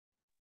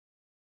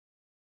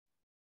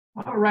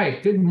All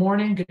right. Good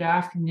morning, good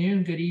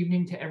afternoon, good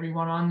evening to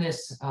everyone on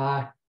this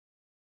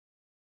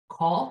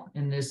call,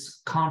 in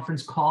this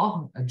conference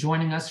call.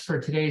 Joining us for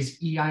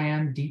today's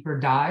EIM Deeper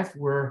Dive.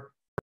 We're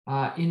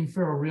in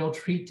for a real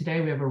treat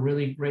today. We have a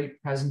really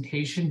great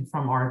presentation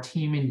from our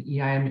team in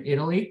EIM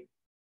Italy.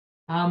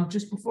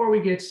 Just before we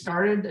get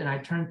started and I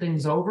turn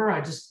things over,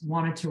 I just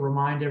wanted to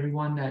remind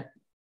everyone that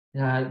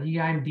the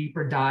EIM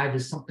Deeper Dive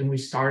is something we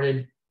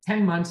started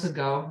 10 months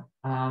ago.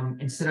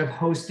 Instead of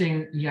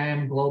hosting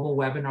EIM global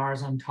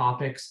webinars on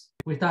topics,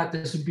 we thought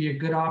this would be a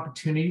good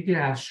opportunity to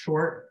have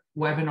short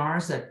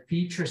webinars that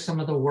feature some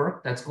of the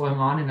work that's going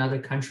on in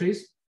other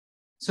countries.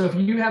 So if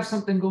you have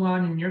something going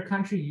on in your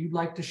country you'd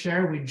like to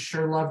share, we'd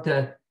sure love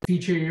to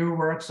feature your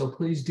work. So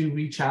please do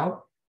reach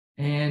out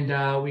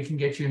and we can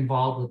get you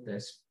involved with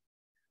this.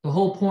 The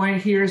whole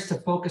point here is to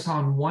focus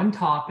on one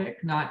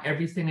topic, not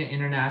everything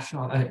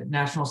an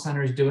National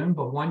Center is doing,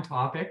 but one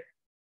topic.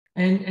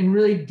 And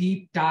really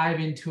deep dive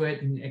into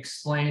it and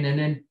explain. And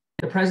then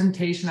the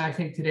presentation, I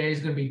think today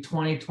is going to be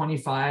 20,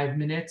 25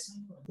 minutes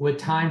with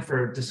time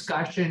for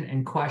discussion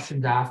and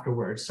questions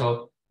afterwards.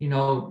 So, we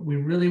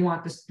really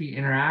want this to be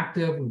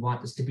interactive. We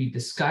want this to be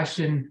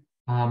discussion,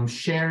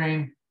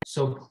 sharing.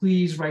 So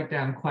please write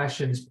down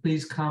questions.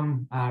 Please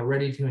come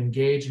ready to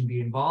engage and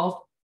be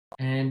involved.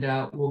 And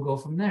we'll go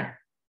from there.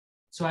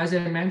 So as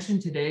I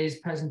mentioned, today's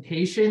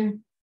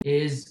presentation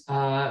is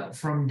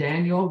from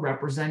Daniel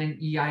representing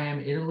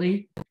EIM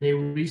Italy. They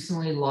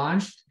recently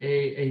launched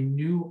a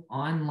new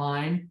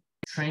online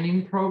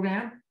training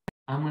program.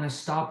 I'm going to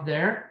stop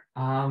there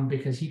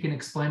because he can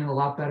explain it a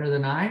lot better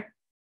than I.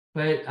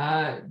 But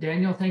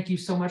Daniel, thank you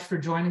so much for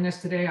joining us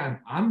today.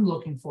 I'm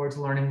looking forward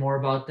to learning more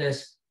about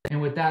this.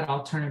 And with that,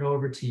 I'll turn it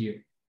over to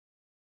you.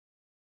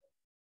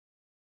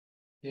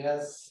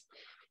 Yes.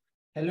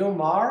 Hello,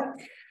 Mark,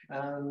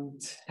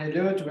 and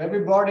hello to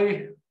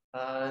everybody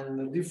in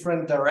the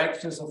different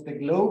directions of the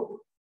globe.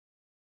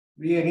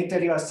 We in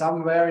Italy are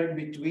somewhere in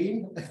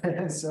between,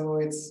 so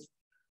it's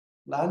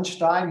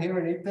lunchtime here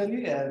in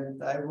Italy,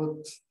 and I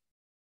would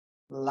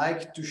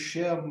like to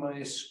share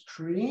my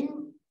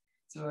screen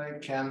so I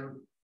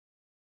can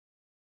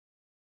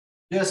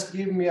just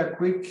give me a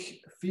quick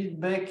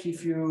feedback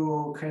if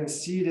you can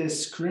see the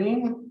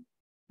screen,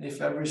 if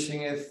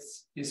everything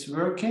is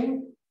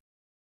working.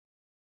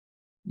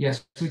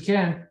 Yes, we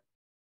can.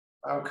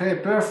 Okay,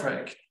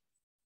 perfect.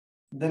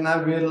 Then I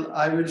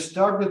will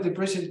start with the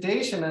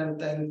presentation,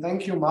 and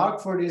thank you,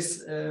 Mark, for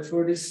this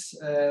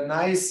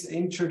nice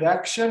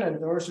introduction,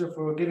 and also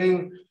for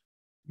giving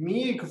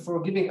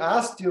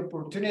us the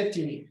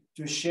opportunity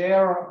to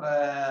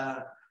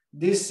share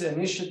this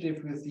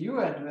initiative with you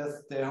and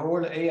with the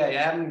whole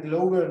AIM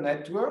global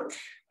network.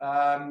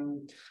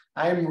 I'm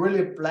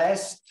really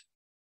blessed.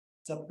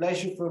 It's a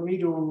pleasure for me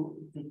to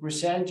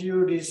present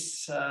you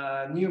this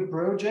new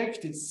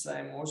project.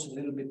 I'm also a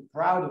little bit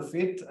proud of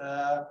it.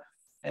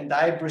 And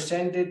I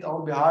present it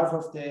on behalf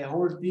of the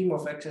whole team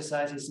of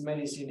Exercises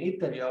Medicine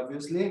Italy,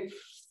 obviously.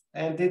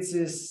 And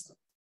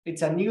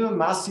it's a new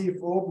massive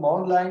open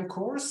online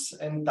course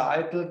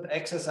entitled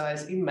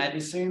Exercise in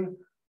Medicine,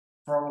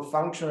 from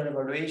Functional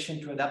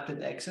Evaluation to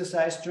Adapted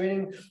Exercise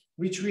Training,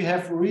 which we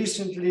have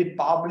recently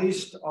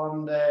published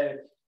on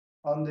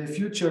the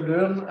Future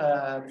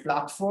Learn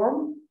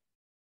platform.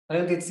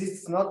 And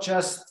it's not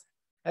just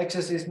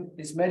Exercise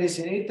is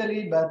Medicine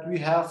Italy, but we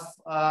have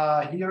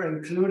here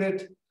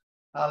included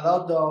a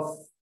lot of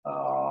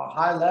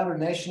high-level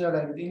national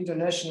and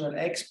international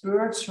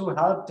experts who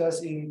helped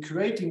us in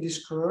creating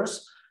this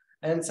course.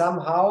 And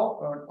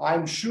somehow,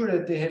 I'm sure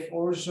that they have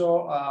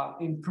also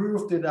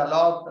improved it a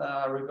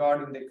lot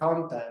regarding the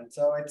content.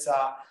 So it's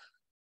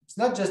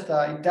not just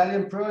an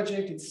Italian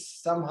project, it's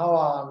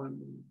somehow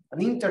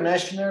an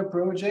international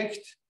project,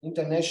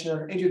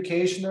 international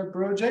educational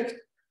project.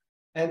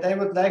 And I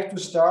would like to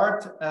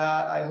start,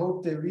 I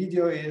hope the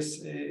video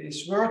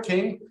is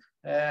working.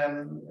 I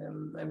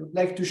would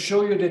like to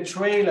show you the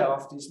trailer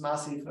of this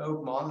massive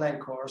open online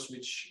course,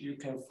 which you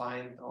can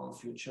find on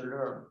Future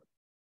Learn.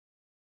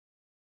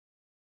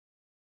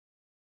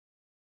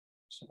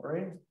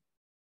 Sorry.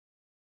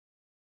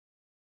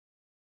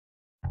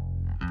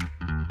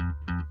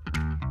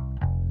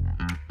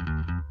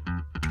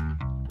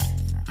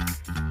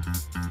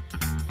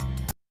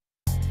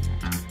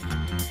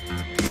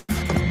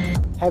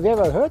 Have you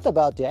ever heard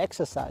about the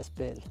exercise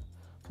pill?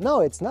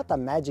 No, it's not a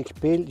magic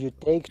pill you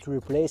take to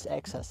replace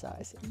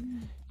exercise.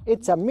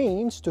 It's a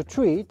means to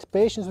treat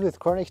patients with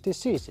chronic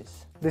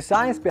diseases. The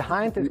science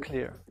behind it is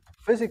clear.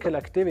 Physical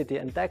activity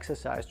and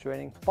exercise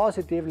training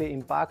positively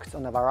impacts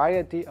on a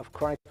variety of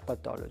chronic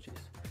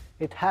pathologies.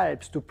 It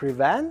helps to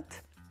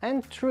prevent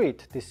and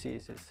treat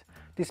diseases.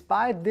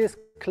 Despite these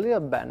clear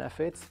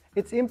benefits,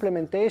 its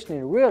implementation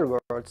in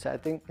real-world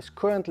setting is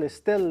currently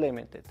still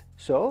limited.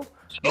 So,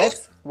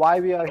 that's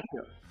why we are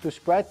here, to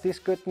spread this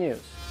good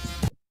news.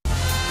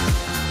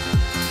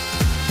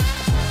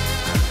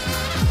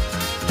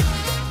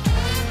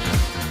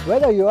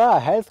 Whether you are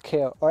a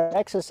healthcare or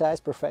exercise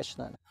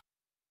professional,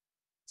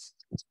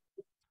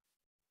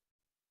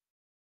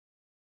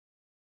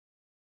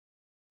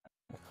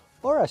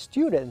 or a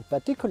student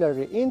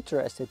particularly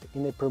interested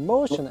in the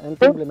promotion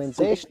and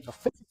implementation of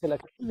physical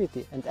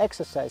activity and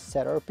exercise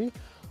therapy,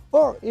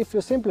 or if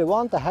you simply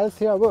want a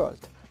healthier world,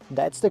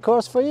 that's the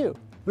course for you.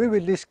 We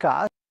will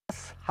discuss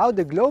how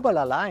the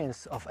Global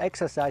Alliance of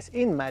Exercise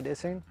in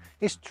Medicine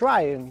is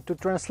trying to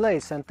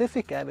translate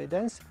scientific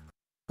evidence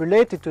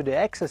related to the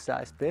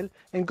exercise bill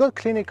in good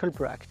clinical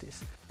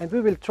practice, and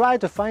we will try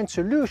to find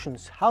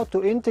solutions how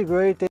to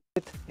integrate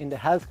it in the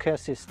healthcare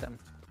system.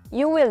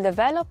 You will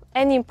develop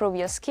and improve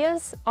your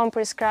skills on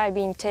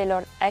prescribing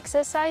tailored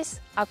exercise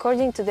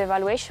according to the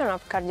evaluation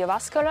of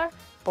cardiovascular,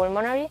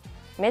 pulmonary,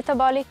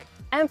 metabolic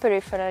and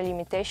peripheral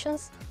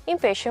limitations in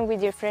patients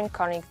with different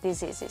chronic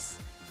diseases.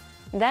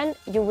 Then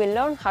you will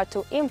learn how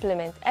to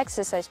implement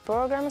exercise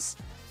programs,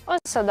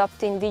 also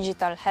adopting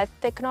digital health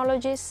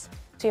technologies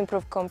to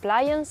improve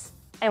compliance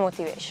and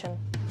motivation.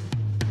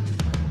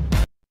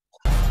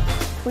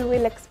 We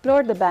will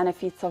explore the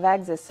benefits of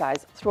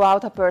exercise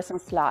throughout a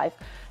person's life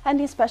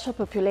and in special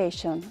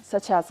populations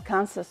such as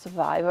cancer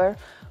survivors,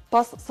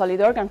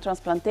 post-solid organ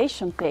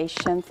transplantation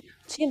patients,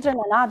 children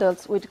and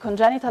adults with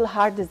congenital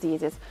heart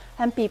diseases,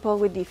 and people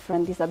with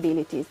different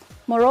disabilities.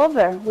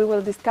 Moreover, we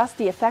will discuss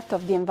the effect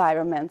of the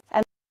environment,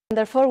 and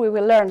therefore we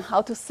will learn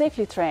how to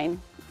safely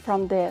train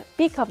from the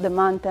peak of the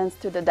mountains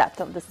to the depth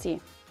of the sea.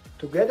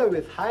 Together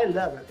with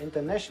high-level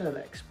international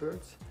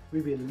experts,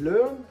 we will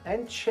learn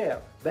and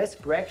share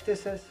best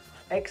practices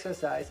of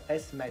exercise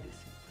as medicine.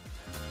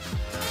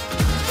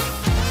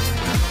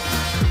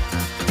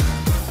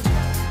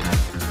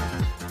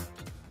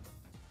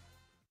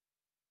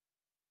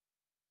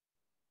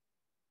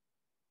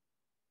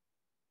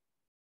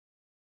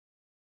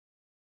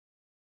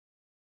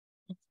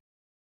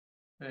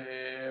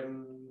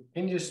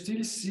 Can you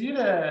still see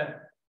the?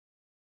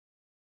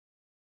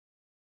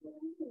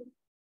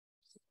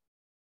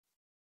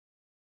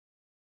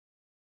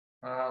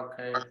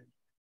 Okay.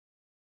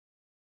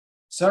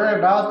 Sorry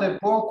about the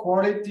poor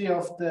quality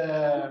of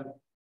the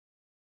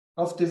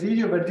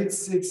video, but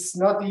it's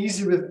not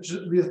easy with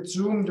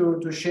Zoom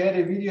to share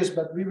the videos.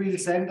 But we will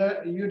send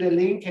you the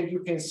link, and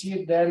you can see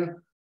it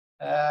then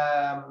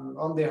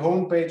on the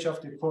homepage of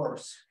the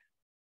course.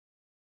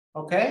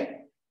 Okay.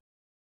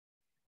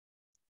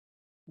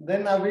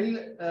 Then I will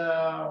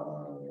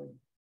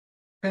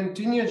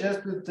continue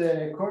just with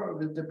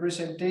the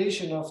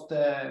presentation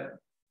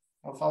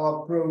of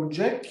our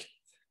project.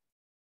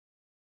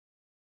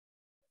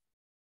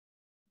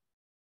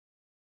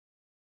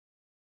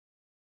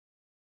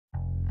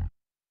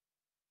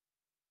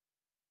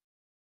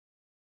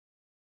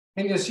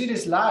 Can you see the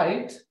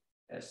slide?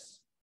 Yes.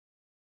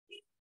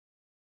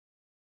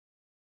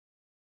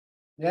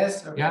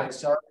 Yes, okay, yeah.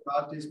 Sorry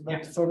about this,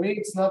 but for me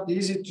it's not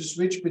easy to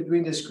switch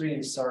between the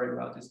screens. Sorry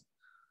about this.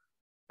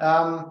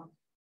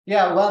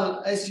 Yeah,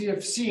 well, as you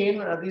have seen,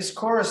 this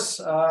course,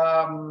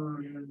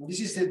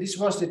 this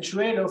was the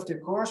trailer of the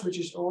course, which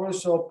is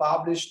also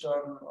published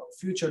on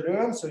Future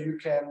Learn, so you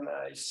can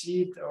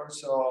see it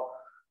also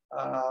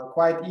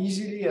quite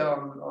easily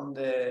on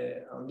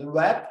the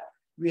web.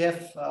 We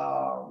have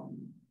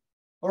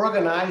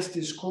organized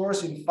this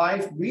course in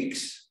 5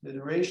 weeks. The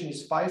duration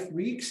is 5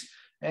 weeks.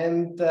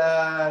 And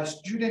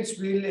students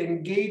will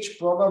engage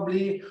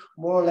probably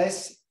more or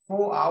less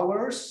 4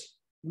 hours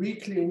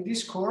weekly in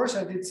this course,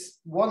 and it's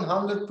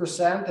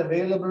 100%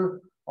 available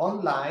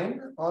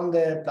online on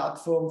the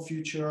platform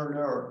Future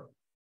Learn.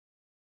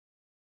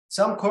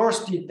 Some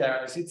course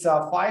details. It's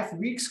a 5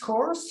 weeks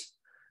course,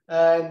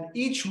 and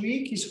each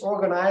week is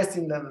organized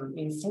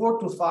in 4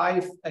 to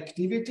 5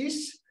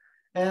 activities,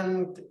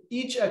 and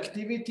each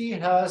activity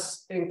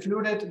has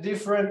included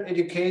different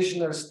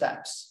educational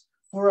steps,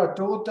 for a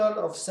total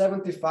of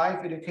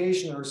 75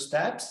 educational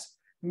steps,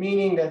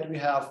 meaning that we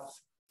have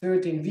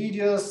 13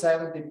 videos,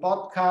 70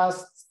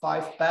 podcasts,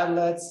 5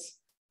 padlets,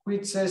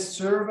 quizzes,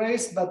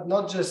 surveys, but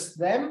not just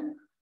them,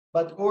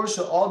 but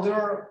also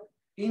other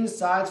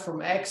insights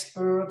from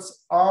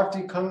experts,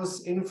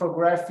 articles,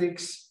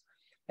 infographics,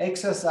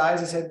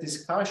 exercises and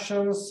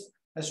discussions,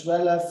 as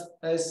well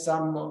as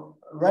some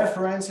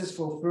references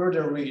for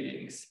further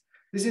readings.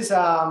 This is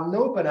an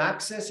open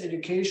access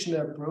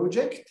educational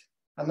project,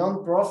 a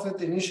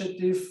non-profit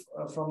initiative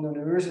from the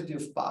University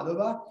of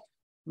Padova,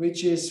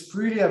 which is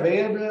freely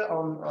available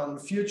on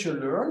Future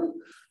Learn.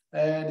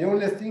 The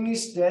only thing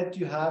is that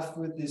you have,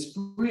 with this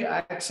free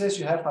access,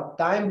 you have a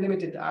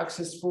time-limited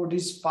access for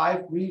these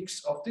 5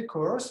 weeks of the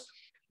course.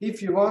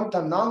 If you want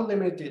an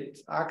unlimited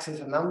access,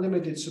 an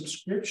unlimited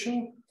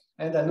subscription,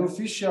 and an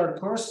official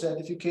course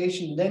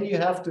certification, then you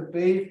have to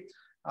pay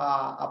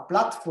a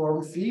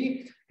platform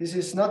fee. This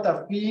is not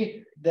a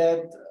fee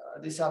that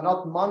these are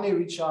not money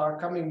which are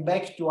coming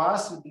back to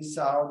us. These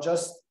are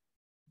just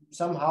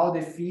somehow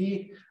the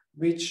fee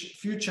which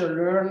Future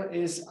Learn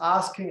is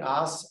asking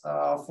us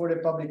for the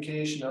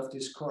publication of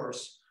this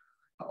course.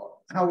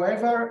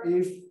 However,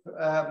 if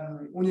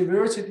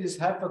universities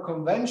have a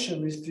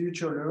convention with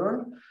Future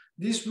Learn,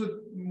 this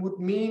would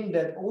mean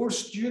that all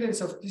students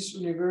of this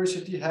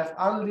university have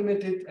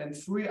unlimited and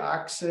free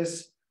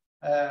access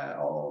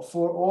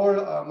for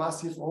all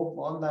massive open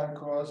online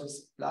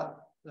courses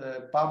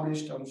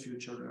published on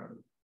Future Learn.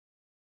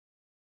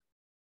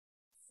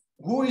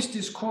 Who is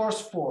this course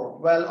for?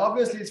 Well,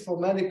 obviously it's for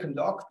medical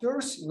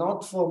doctors,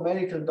 not for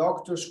medical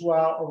doctors who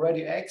are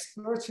already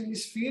experts in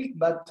this field,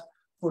 but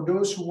for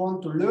those who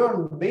want to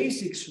learn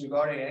basics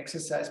regarding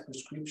exercise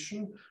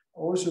prescription,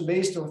 also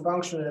based on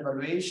functional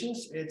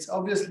evaluations. It's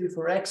obviously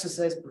for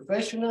exercise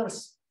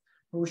professionals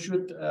who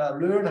should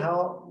learn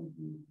how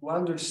to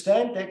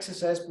understand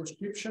exercise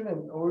prescription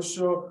and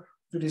also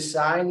to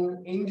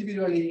design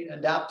individually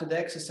adapted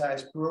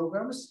exercise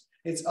programs.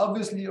 It's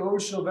obviously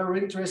also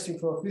very interesting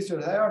for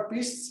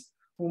physiotherapists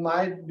who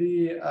might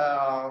be,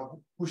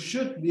 who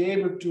should be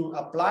able to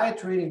apply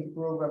training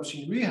programs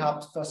in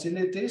rehab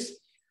facilities.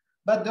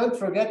 But don't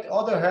forget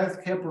other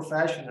healthcare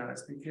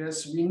professionals,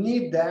 because we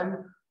need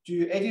them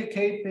to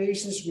educate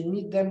patients, we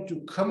need them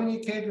to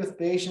communicate with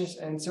patients.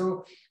 And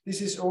so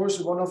this is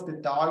also one of the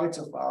targets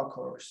of our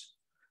course.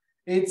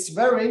 It's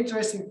very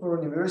interesting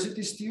for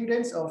university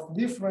students of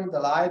different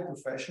allied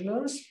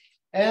professionals.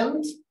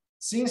 And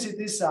since it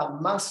is a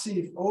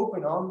massive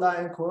open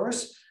online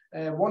course,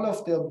 one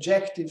of the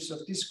objectives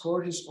of this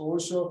course is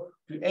also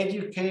to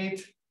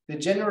educate the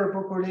general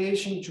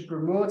population to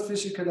promote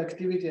physical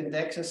activity and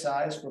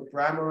exercise for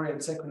primary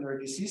and secondary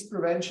disease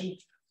prevention.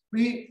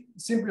 We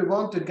simply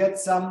want to get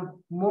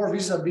some more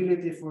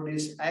visibility for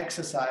this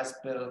exercise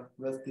bill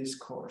with this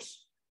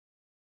course.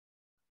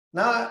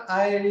 Now,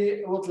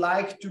 I would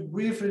like to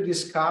briefly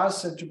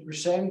discuss and to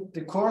present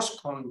the course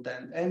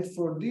content. And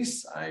for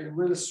this, I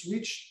will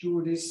switch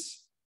to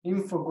this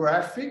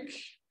infographic.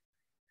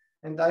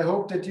 And I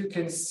hope that you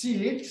can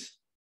see it.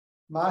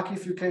 Mark,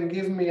 if you can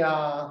give me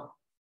a...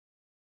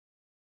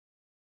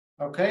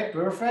 Okay,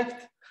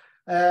 perfect.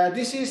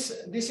 This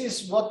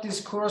is what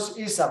this course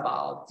is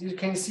about. You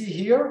can see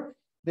here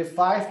the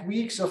 5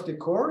 weeks of the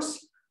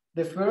course.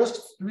 The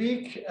first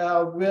week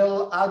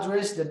will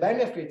address the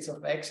benefits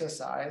of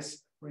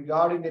exercise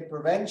regarding the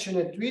prevention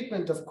and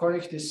treatment of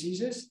chronic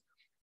diseases.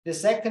 The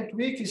second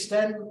week is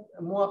then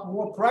a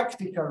more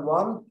practical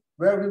one,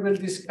 where we will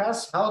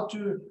discuss how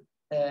to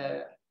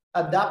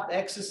adapt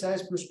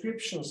exercise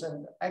prescriptions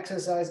and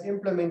exercise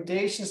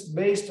implementations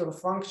based on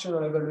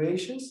functional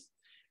evaluations.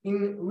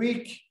 In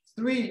week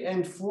 3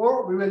 and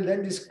 4, we will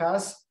then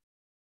discuss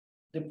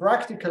the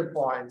practical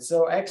points.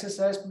 So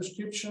exercise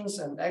prescriptions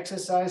and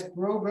exercise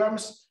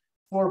programs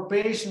for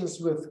patients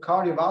with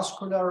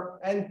cardiovascular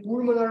and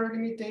pulmonary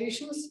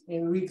limitations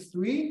in week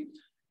 3,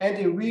 and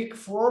in week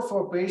 4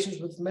 for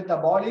patients with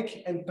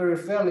metabolic and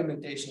peripheral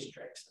limitations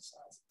to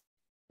exercise.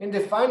 In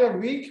the final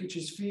week, which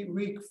is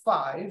week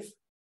 5,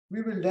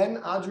 we will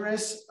then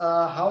address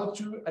how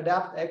to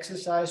adapt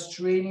exercise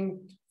training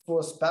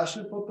for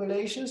special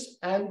populations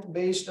and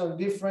based on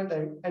different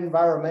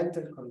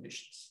environmental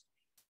conditions.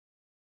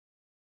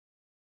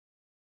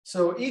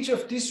 So each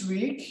of this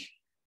week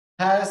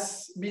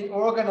has been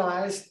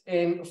organized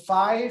in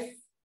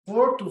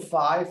 4 to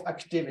 5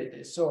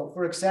 activities. So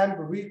for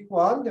example, week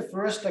 1, the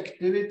first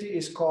activity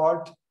is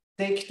called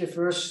Take the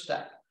First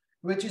Step,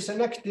 which is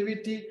an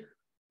activity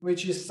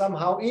which is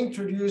somehow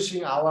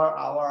introducing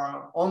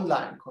our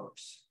online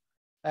course.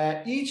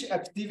 Each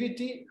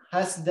activity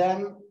has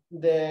then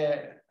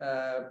the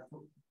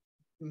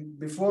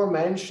before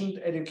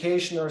mentioned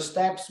educational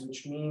steps,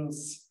 which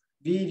means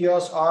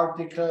videos,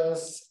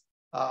 articles,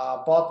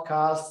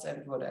 podcasts,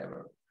 and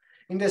whatever.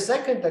 In the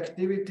second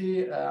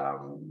activity,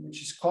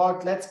 which is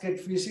called Let's Get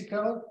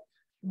Physical,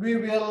 we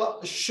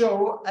will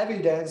show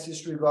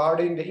evidences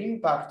regarding the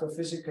impact of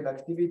physical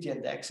activity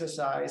and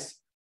exercise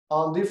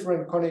on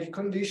different chronic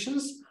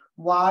conditions,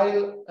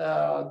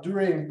 while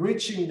during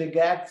bridging the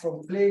gap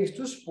from playing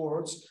to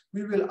sports,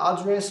 we will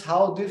address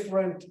how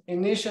different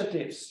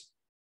initiatives,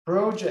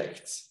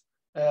 projects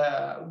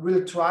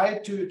will try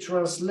to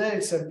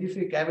translate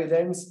scientific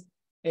evidence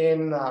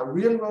in a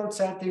real-world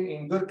setting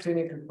in good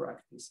clinical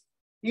practice.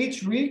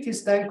 Each week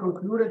is then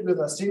concluded with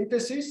a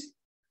synthesis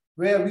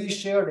where we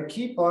share the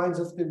key points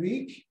of the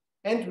week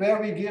and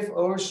where we give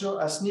also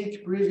a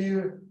sneak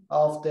preview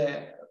of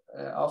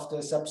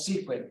the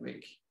subsequent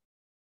week.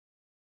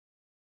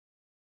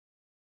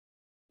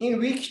 In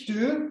week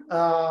 2,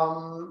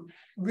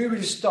 we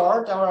will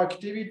start our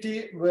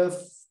activity with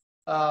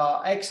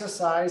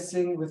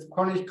exercising with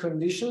chronic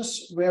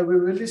conditions, where we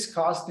will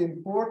discuss the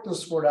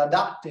importance for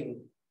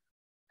adapting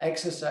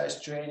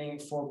exercise training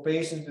for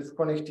patients with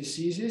chronic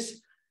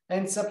diseases.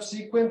 And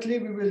subsequently,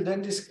 we will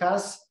then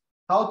discuss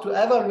how to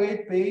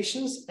evaluate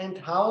patients and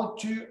how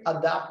to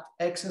adapt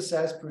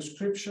exercise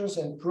prescriptions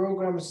and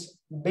programs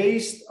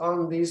based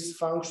on these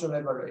functional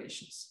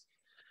evaluations.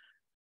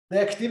 The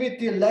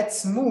activity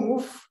Let's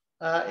Move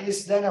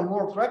is then a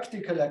more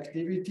practical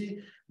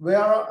activity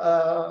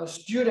where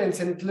students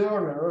and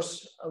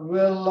learners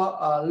will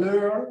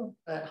learn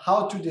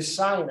how to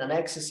design an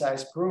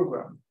exercise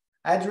program,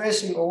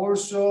 addressing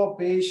also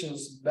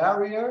patients'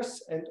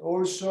 barriers and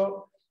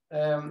also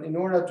in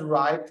order to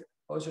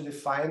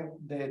find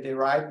the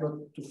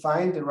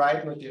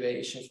right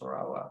motivation for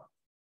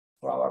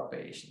our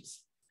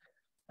patients.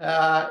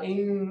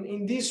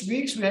 In these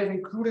weeks, we have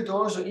included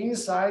also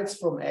insights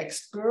from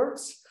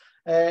experts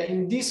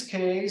In this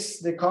case,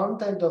 the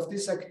content of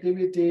this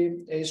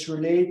activity is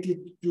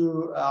related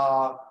to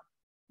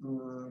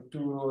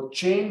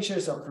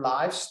changes of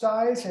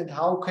lifestyles and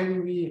how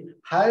can we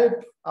help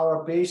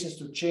our patients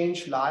to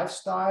change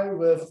lifestyle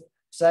with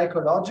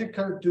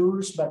psychological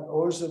tools, but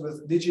also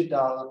with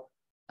digital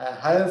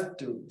health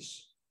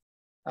tools.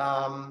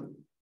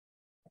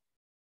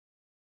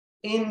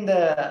 In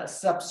the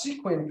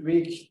subsequent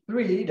week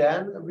 3,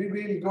 then we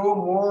will go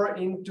more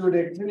into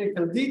the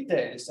clinical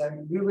details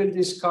and we will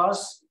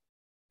discuss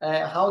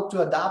how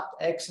to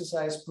adapt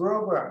exercise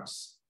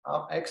programs,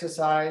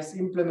 exercise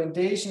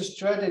implementation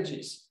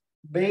strategies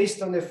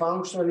based on the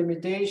functional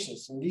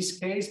limitations. In this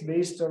case,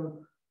 based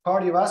on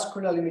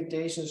cardiovascular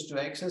limitations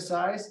to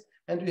exercise.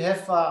 And we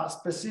have a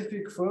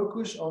specific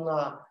focus on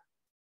a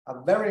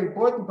very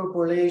important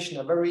population,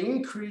 a very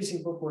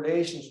increasing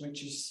populations,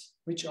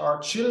 which are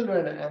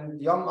children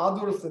and young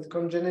adults with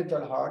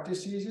congenital heart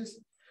diseases.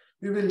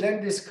 We will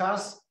then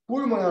discuss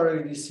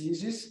pulmonary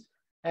diseases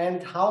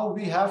and how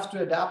we have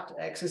to adapt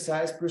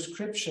exercise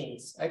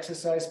prescriptions,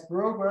 exercise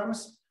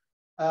programs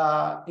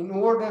in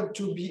order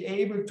to be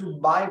able to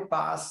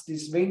bypass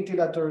these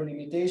ventilatory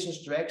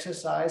limitations to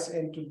exercise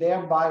and to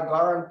thereby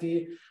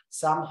guarantee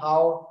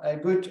somehow a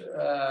good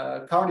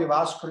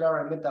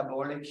cardiovascular and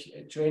metabolic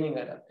training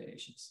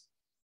adaptations.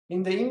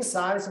 In the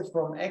insights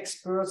from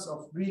experts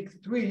of week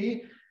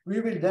 3, we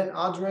will then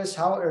address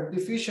how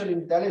artificial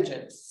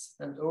intelligence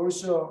and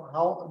also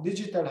how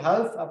digital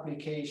health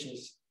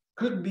applications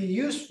could be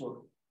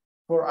useful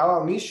for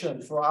our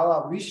mission, for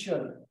our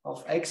vision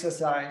of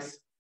exercise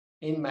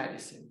in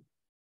medicine.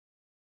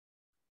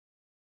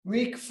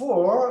 Week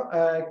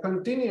 4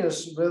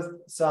 continues with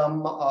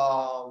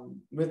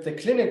with the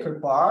clinical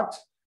part,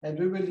 and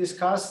we will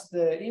discuss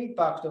the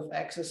impact of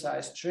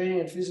exercise training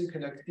and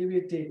physical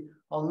activity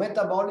on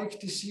metabolic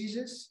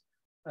diseases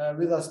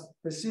with a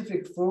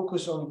specific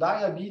focus on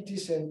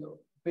diabetes and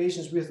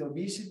patients with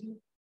obesity.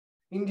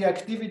 In the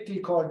activity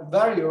called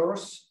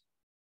Barriers,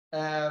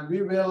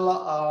 we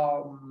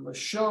will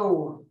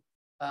show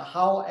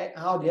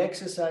how the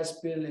exercise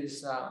pill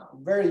is a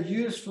very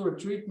useful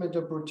treatment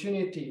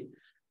opportunity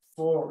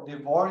for the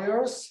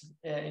warriors,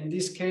 in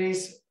this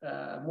case,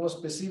 more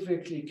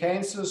specifically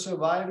cancer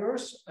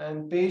survivors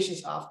and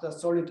patients after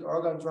solid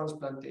organ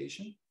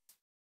transplantation.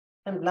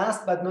 And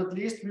last but not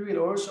least, we will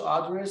also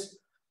address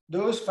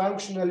those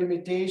functional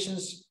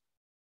limitations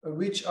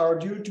which are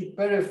due to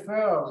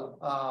peripheral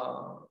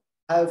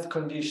health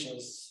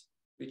conditions,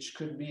 which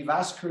could be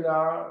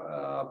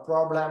vascular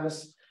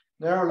problems,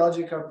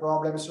 neurological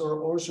problems,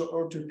 or also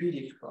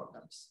orthopedic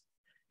problems.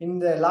 In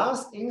the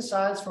last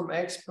insights from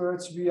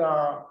experts, we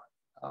are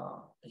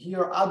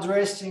here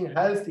addressing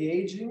healthy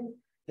aging,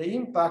 the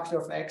impact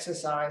of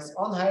exercise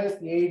on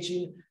healthy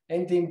aging,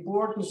 and the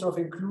importance of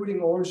including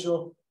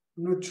also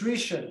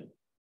nutrition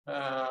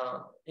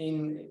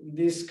in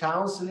this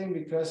counseling,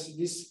 because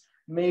this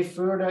may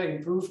further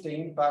improve the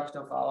impact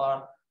of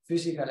our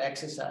physical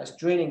exercise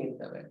training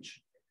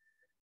intervention.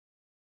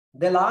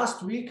 The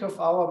last week of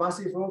our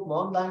Massive Open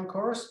online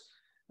course,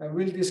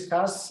 we'll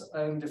discuss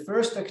in the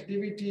first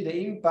activity the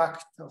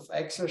impact of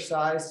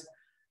exercise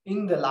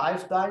in the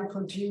lifetime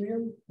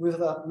continuum with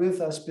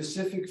a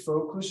specific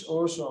focus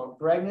also on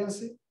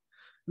pregnancy.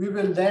 We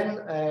will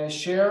then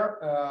share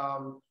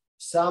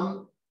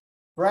some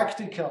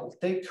practical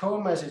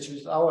take-home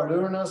messages with our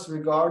learners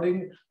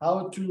regarding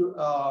how to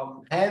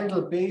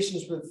handle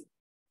patients with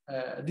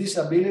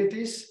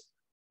disabilities,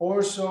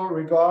 also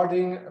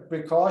regarding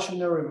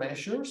precautionary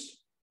measures.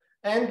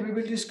 And we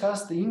will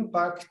discuss the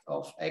impact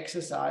of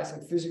exercise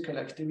and physical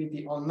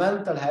activity on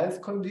mental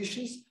health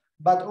conditions,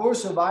 but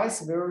also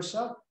vice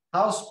versa,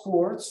 how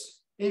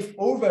sports, if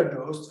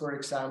overdosed, for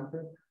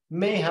example,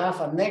 may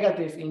have a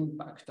negative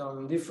impact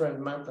on different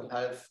mental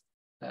health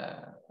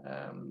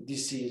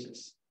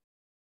diseases.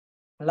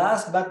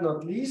 Last but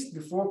not least,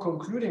 before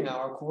concluding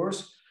our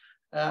course,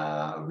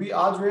 we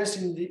address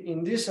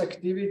in this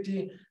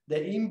activity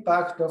the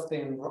impact of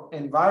the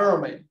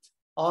environment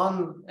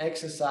on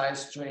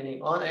exercise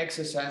training, on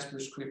exercise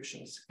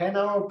prescriptions. Can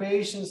our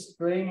patients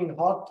train in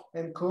hot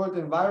and cold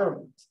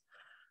environments?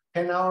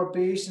 Can our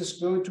patients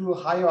go to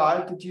higher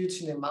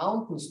altitudes in the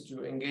mountains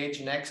to engage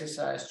in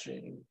exercise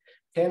training?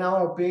 Can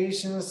our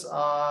patients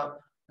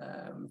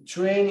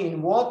train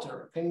in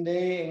water? Can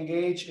they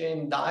engage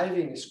in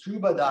diving,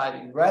 scuba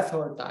diving,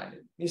 breathhold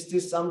diving? Is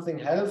this something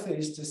healthy?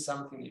 Is this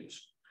something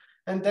useful?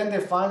 And then the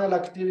final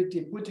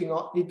activity, putting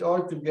it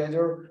all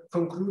together,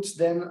 concludes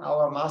then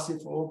our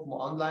Massive Open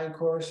online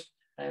course,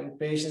 and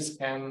patients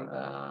can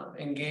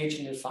engage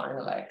in the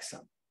final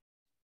exam.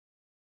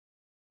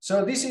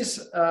 So this is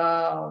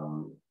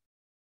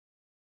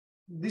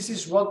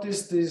what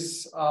is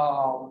this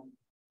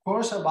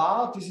course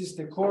about. This is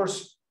the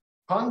course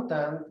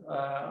content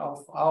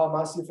of our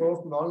Massive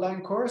Open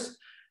online course.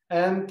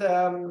 And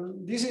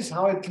this is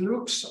how it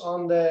looks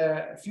on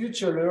the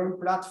Future Learn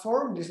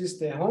platform. This is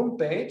the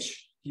homepage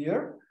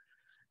here.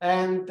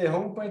 And the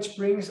homepage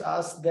brings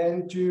us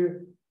then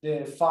to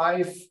the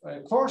 5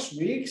 course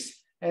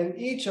weeks. And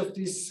each of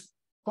these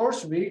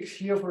course weeks.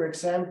 Here, for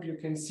example, you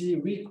can see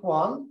week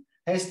 1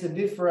 has the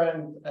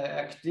different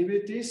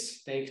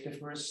activities. Take the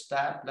first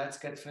step, let's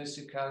get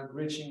physical,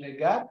 bridging the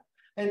gap.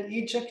 And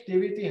each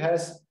activity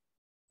has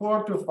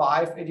 4 to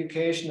 5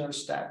 educational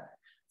steps.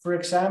 For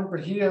example,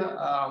 here,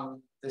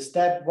 the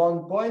step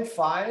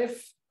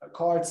 1.5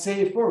 called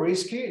Safe or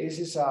Risky. This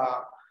is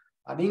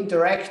an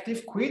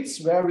interactive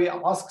quiz where we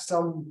ask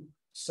some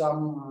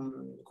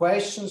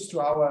questions to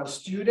our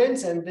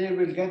students, and they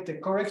will get the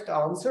correct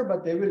answer,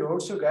 but they will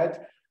also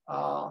get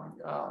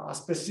a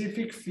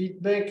specific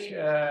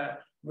feedback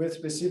with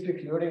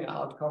specific learning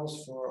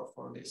outcomes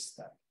for this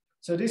step.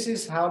 So this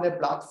is how the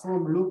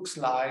platform looks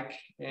like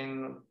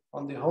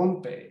on the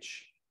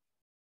homepage.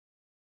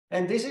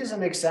 And this is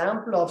an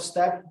example of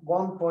step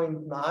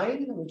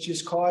 1.9, which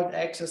is called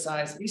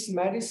Exercise is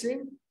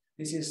Medicine.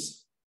 This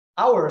is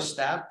our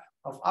step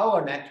of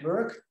our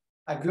network,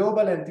 a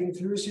global and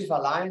inclusive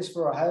alliance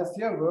for a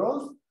healthier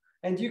world.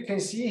 And you can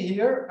see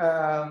here,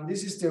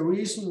 this is the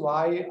reason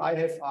why I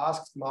have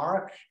asked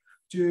Mark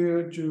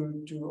to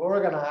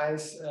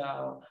organize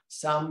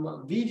some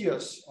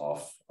videos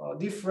of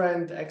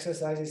different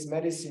exercises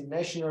medicine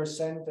national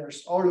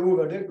centers all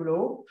over the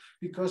globe,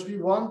 because we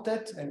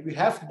wanted, and we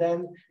have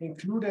then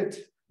included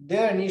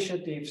their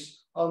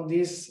initiatives on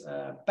this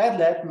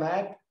Padlet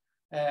map,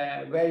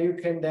 where you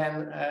can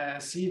then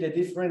see the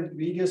different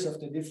videos of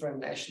the different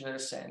national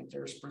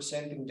centers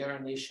presenting their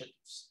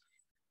initiatives.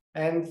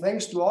 And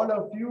thanks to all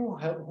of you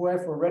who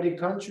have already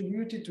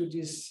contributed to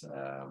this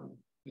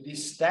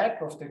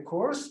step of the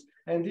course.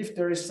 And if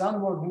there is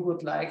someone who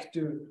would like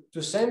to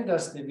send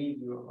us the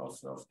video of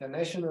the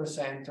National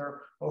Center,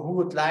 or who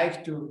would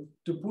like to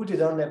put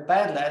it on a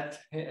Padlet,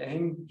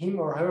 him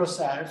or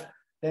herself,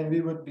 then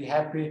we would be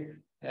happy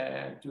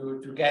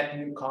to get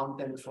new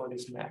content for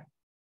this map.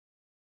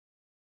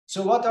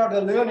 So what are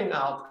the learning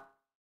outcomes?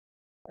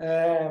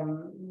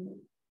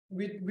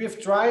 We've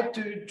tried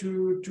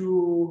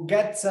to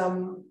get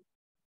some,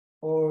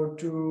 or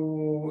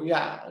to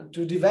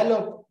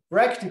develop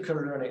practical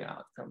learning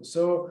outcomes.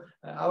 So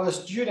our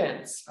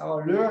students,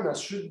 our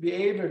learners should be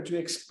able to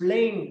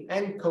explain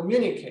and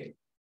communicate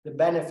the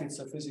benefits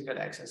of physical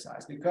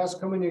exercise, because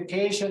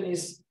communication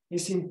is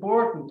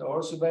important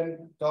also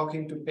when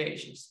talking to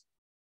patients.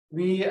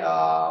 We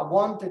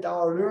want that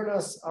our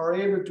learners are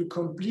able to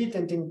complete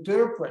and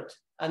interpret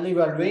an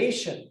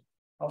evaluation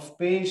of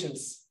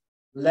patients'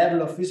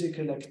 level of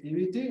physical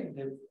activity,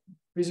 the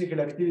physical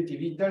activity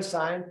vital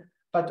sign,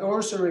 but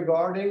also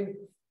regarding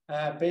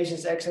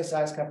patients'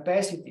 exercise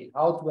capacity,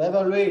 how to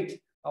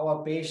evaluate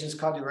our patients'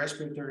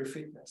 cardiorespiratory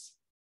fitness.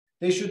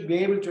 They should be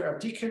able to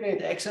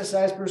articulate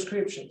exercise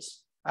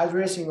prescriptions,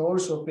 addressing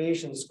also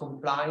patients'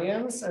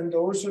 compliance and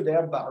also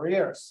their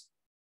barriers.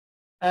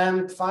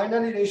 And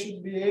finally, they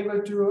should be able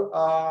to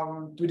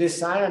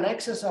design an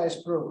exercise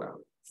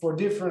program for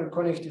different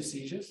chronic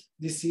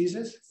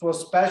diseases, for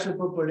special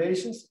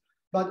populations,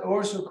 but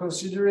also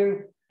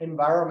considering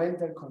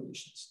environmental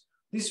conditions.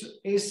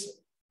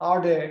 These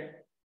are the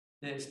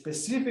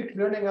specific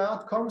learning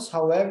outcomes.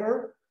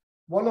 However,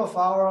 one of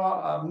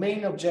our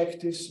main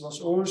objectives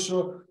was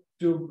also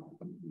to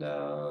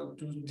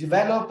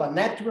develop a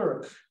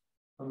network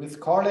with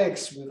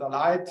colleagues, with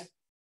allied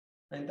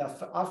and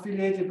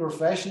affiliated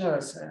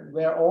professionals, and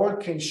where all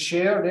can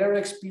share their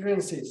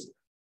experiences,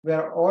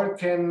 where all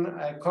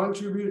can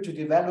contribute to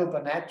develop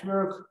a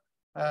network,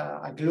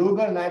 a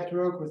global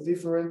network with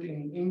different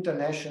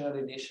international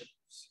initiatives.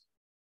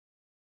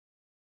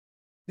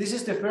 This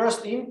is the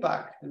first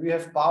impact. We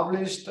have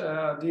published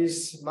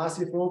this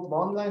Massive Open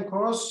online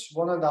course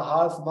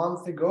 1.5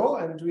 months ago,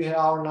 and we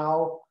have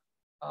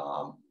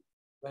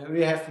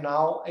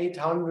now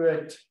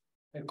 800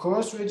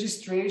 course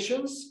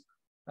registrations.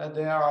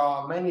 There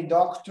are many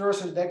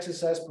doctors and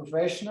exercise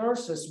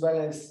professionals, as well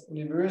as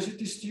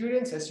university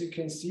students, as you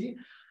can see,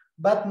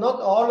 but not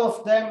all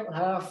of them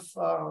have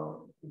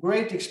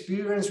great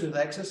experience with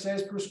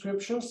exercise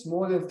prescriptions.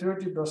 More than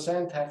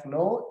 30% have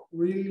no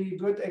really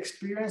good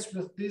experience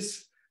with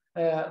this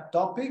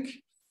topic.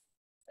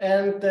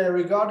 And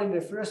regarding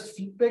the first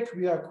feedback,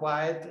 we are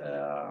quite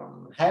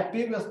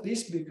happy with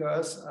this,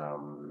 because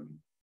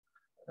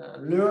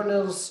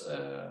learners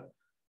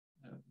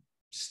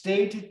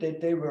stated that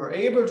they were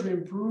able to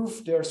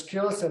improve their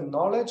skills and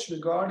knowledge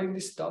regarding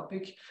this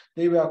topic.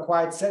 They were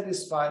quite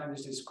satisfied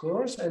with this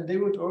course, and they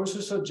would also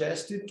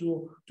suggest it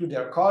to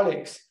their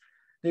colleagues.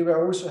 They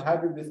were also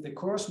happy with the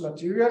course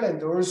material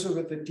and also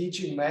with the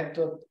teaching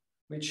method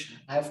which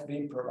have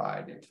been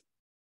provided.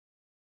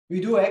 We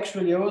do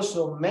actually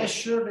also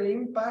measure the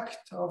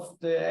impact of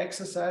the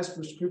exercise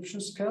prescription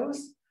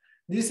skills.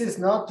 This is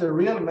not a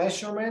real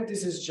measurement.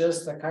 This is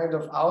just a kind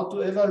of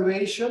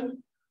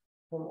auto-evaluation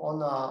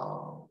on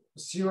a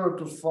 0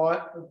 to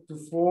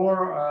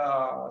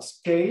 4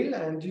 scale.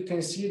 And you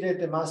can see that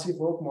the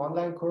Massive Open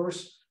online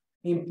course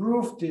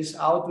improved this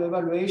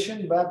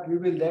auto-evaluation, but we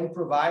will then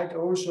provide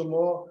also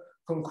more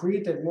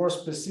concrete and more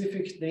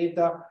specific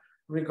data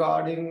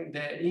regarding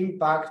the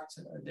impact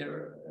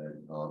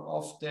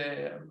of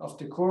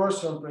the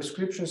course on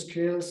prescription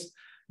skills,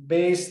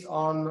 based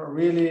on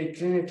really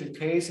clinical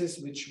cases,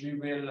 which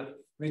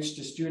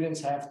the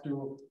students have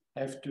to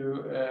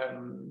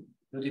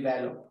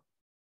develop.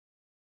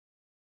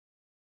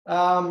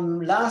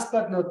 Last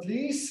but not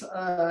least,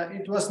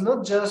 it was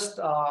not just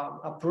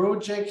a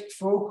project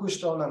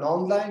focused on an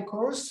online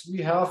course.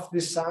 We have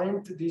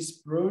designed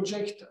this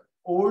project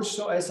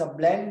also as a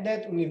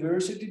blended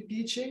university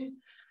teaching.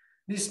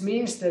 This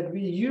means that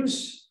we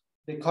use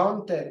the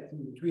content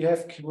we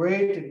have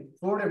created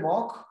for the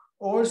MOOC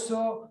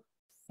also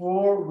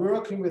for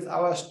working with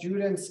our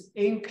students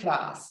in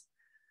class,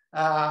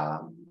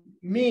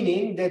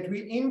 meaning that we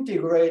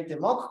integrate the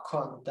MOOC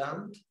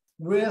content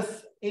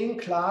with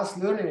in-class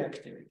learning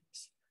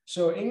activities.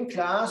 So in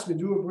class, we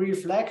do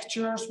brief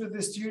lectures with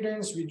the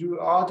students, we do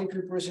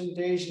article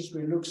presentations,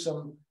 we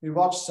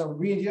watch some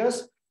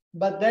videos,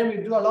 but then we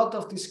do a lot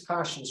of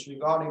discussions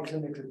regarding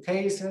clinical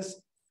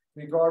cases,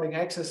 regarding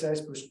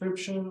exercise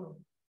prescription.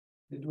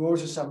 We do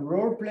also some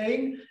role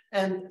playing,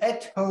 and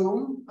at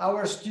home,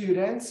 our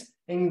students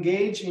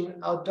engage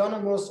in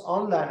autonomous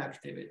online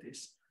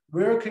activities,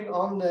 working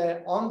on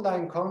the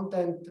online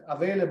content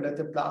available at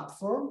the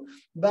platform,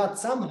 but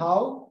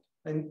somehow,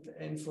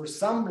 and for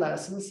some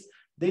lessons,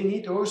 they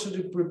need also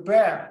to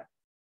prepare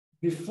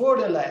before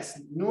the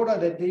lesson in order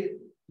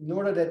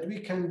that we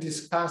can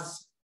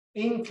discuss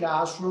in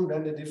classroom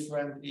then the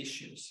different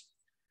issues.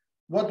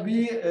 What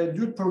we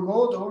do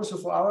promote also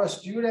for our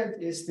students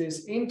is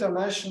this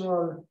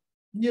international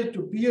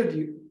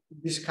peer-to-peer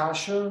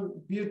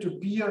discussion,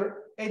 peer-to-peer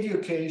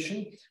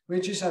education,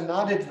 which is an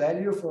added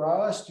value for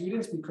our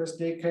students because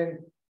they can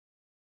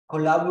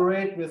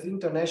collaborate with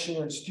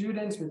international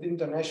students, with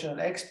international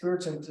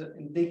experts, and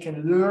they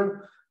can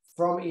learn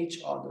from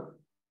each other.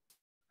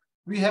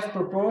 We have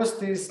proposed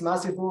this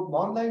Massive Open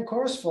online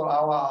course for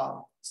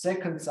our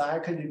second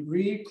cycle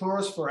degree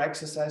course for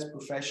exercise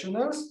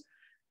professionals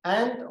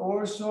and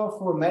also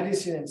for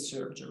medicine and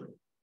surgery.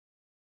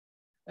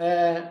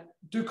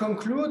 To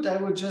conclude, I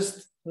would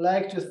just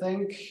like to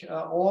thank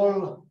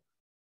all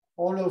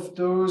of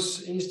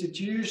those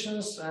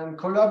institutions and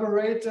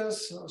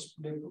collaborators,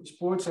 the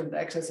Sports and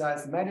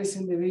Exercise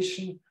Medicine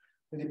Division,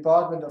 the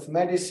Department of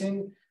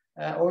Medicine,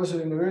 also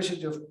the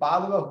University of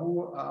Padua,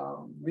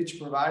 which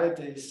provided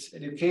this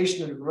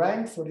educational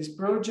grant for this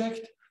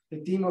project,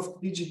 the team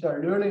of digital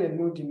learning and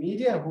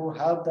multimedia, who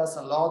helped us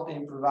a lot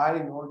in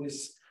providing all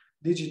this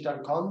digital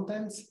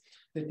contents,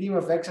 the team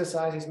of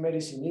Exercises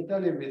Medicine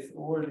Italy with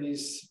all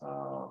these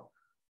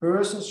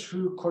persons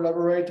who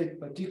collaborated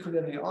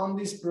particularly on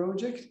this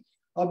project.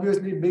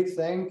 Obviously, big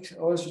thanks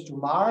also to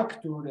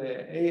Mark, to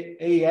the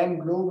AIM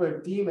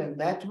global team and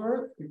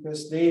network,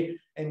 because they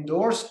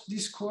endorsed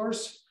this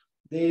course.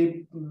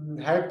 They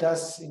helped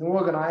us in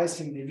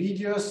organizing the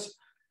videos,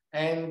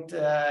 and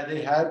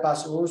they help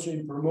us also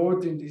in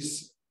promoting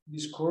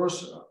this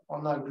course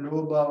on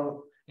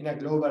in a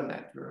global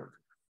network.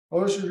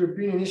 Also, the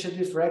European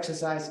Initiative for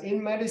Exercise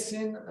in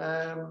Medicine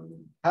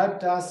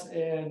helped us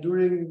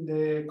during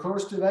the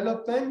course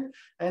development,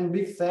 and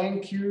big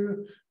thank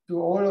you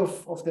to all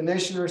of the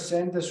national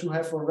centers who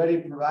have already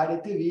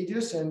provided the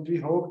videos, and we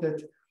hope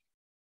that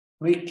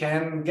we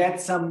can get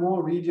some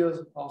more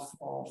videos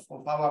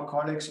of our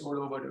colleagues all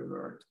over the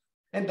world.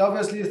 And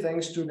obviously,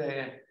 thanks to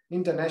the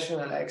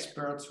international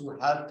experts who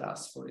helped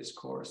us for this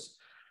course.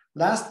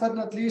 Last but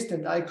not least,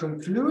 and I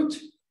conclude,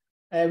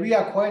 we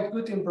are quite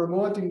good in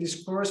promoting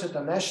this course at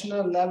a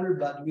national level,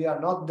 but we are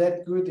not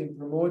that good in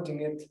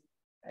promoting it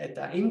at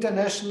an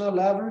international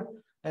level.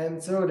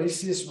 And so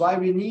this is why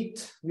we need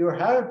your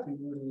help.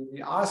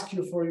 We ask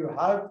you for your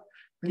help.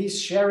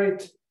 Please share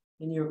it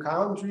in your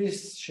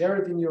countries, share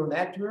it in your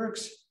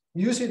networks,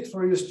 use it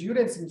for your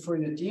students and for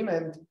your team,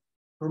 and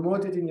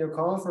promote it in your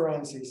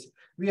conferences.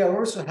 We are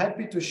also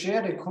happy to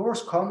share the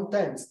course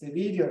contents, the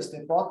videos,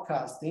 the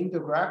podcasts, the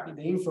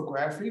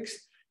infographics.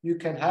 You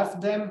can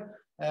have them.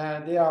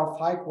 They are of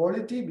high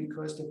quality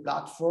because the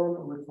platform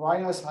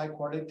requires high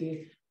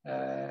quality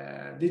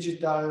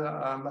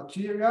digital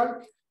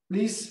material.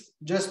 Please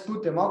just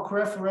put the MOOC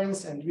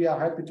reference and we are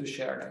happy to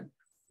share them.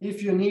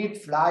 If you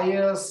need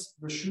flyers,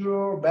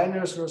 brochure,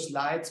 banners, or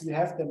slides, we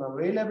have them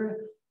available.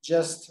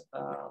 Just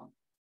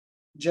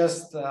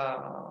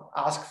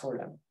ask for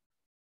them.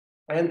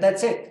 And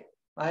that's it.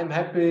 I'm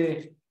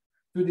happy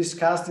to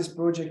discuss this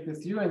project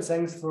with you, and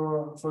thanks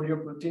for the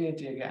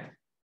opportunity again.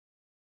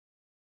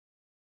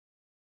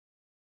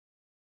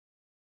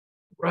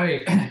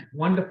 Right,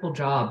 wonderful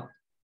job.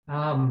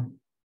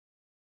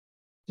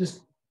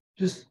 Just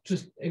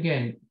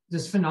again,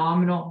 just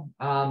phenomenal.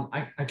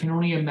 I can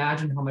only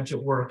imagine how much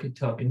work it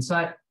took. And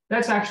so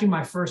that's actually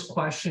my first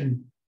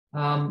question.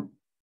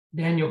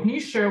 Daniel, can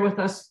you share with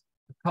us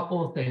a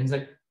couple of things?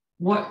 Like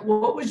what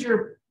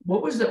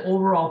was the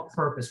overall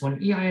purpose when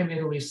EIM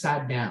Italy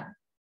sat down?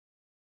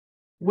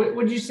 What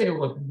would you say,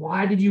 look,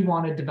 why did you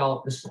want to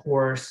develop this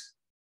course?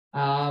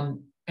 And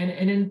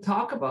then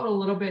talk about a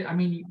little bit, I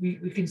mean,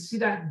 we can see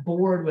that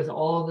board with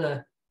all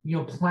the,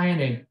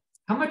 planning.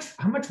 How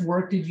much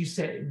work do you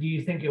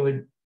think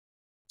it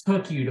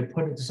took you to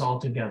put this all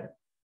together?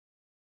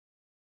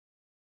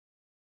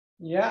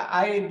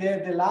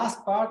 Yeah, the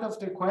last part of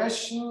the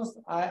questions,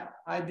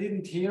 I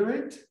didn't hear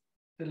it.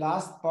 The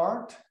last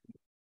part.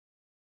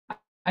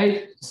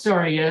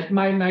 Sorry,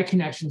 my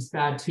connection's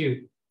bad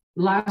too.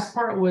 Last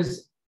part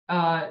was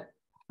how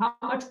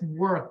much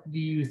work do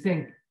you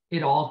think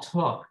it all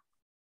took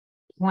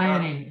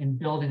planning and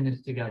building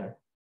this together?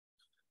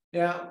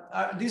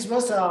 Yeah, this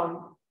was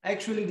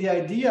actually the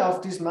idea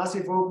of this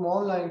massive open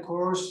online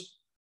course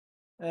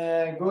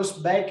goes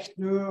back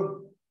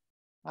to,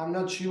 I'm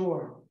not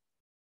sure,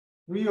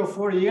 3 or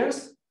 4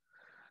 years,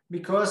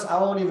 because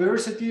our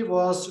university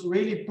was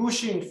really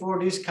pushing for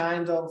this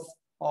kind of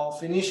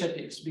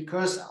initiatives,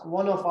 because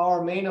one of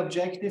our main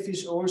objectives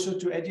is also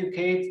to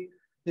educate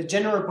the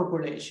general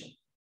population.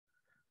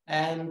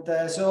 And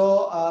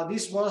so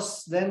this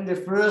was then the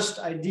first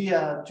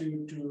idea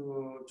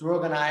to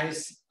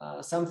organize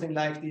something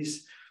like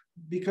this,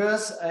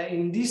 because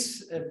in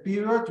this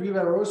period we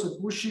were also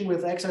pushing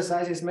with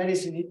Exercise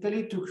Medicine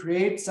Italy to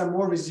create some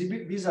more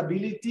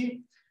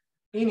visibility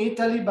in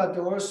Italy, but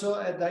also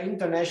at the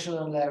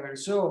international level.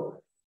 So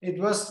it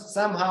was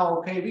somehow,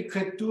 okay, we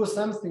could do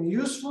something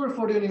useful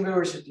for the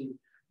university,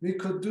 we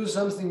could do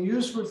something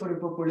useful for the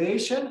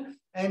population,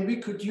 and we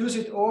could use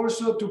it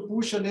also to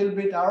push a little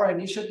bit our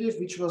initiative,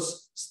 which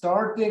was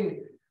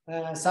starting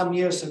some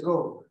years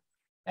ago.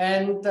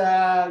 And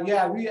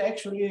yeah, we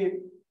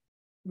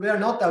are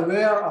not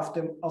aware of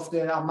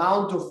the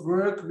amount of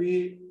work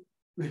we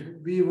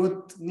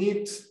would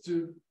need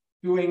to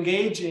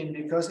engage in,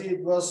 because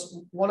it was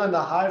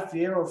 1.5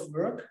 years of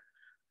work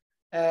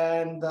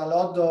and a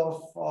lot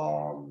of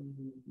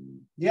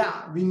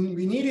yeah, we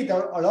needed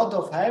a lot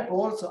of help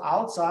also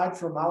outside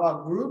from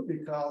our group,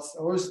 because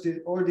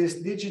all this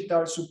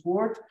digital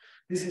support,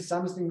 this is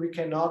something we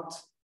cannot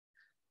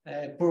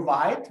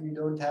provide. We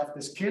don't have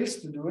the skills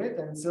to do it.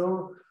 And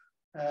so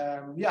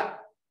yeah,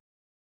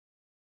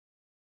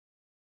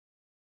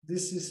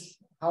 this is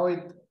how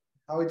it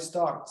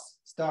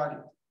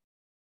started.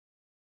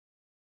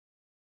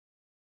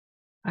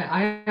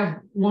 I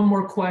have one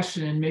more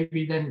question, and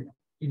maybe then,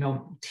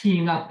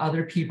 teeing up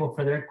other people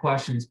for their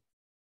questions.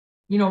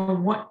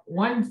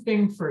 One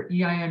thing for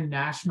EIM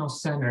national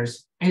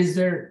centers is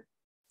they're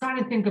trying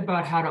to think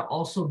about how to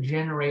also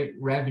generate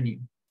revenue.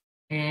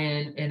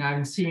 And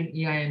I'm seeing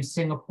EIM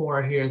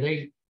Singapore here.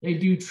 They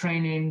do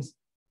trainings,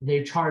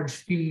 they charge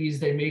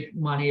fees, they make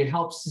money. It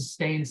helps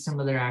sustain some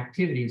of their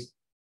activities.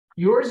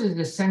 Yours is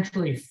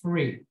essentially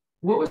free.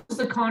 What was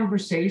the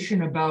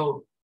conversation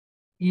about,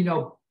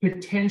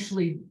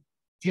 potentially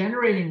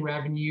generating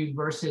revenue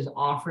versus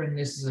offering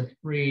this as a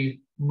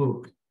free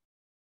MOOC?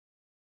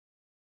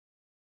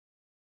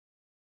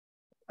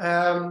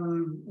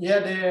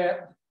 Yeah,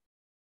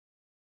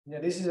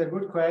 this is a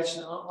good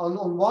question.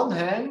 On one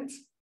hand,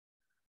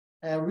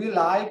 we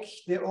like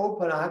the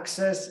open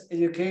access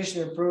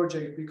educational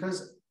project,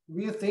 because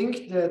we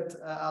think that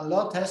a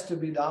lot has to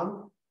be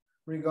done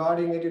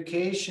regarding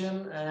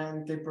education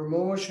and the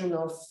promotion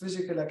of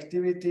physical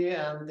activity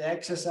and the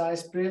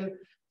exercise pill.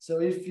 So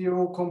if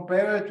you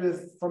compare it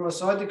with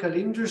pharmaceutical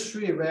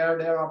industry, where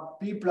there are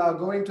people are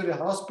going to the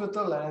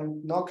hospital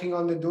and knocking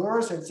on the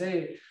doors and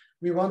say,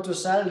 we want to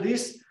sell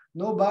this,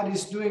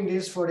 nobody's doing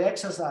this for the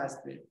exercise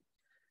pill.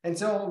 And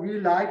so we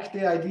like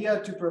the idea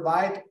to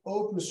provide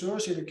open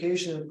source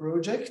educational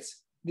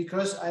projects,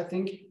 because I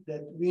think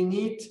that we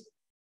need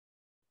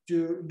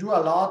to do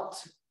a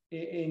lot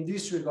in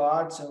this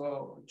regard.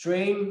 So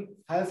train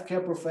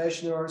healthcare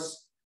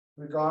professionals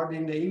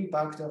regarding the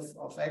impact of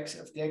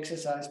the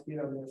exercise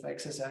period, of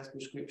exercise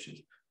prescriptions.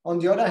 On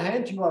the other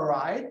hand, you are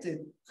right.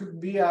 It could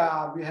be we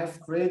have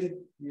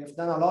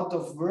done a lot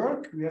of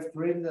work, we have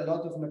created a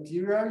lot of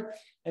material,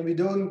 and we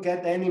don't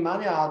get any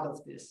money out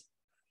of this.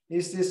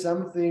 Is this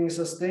something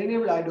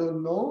sustainable? I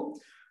don't know.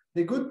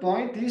 The good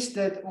point is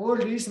that all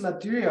this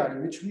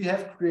material which we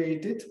have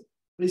created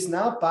is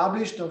now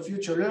published on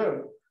Future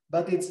Learn,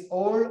 but it's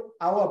all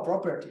our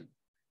property.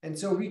 And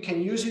so we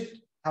can use it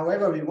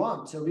however we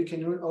want. So we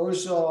can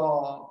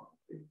also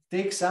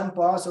take some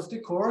parts of the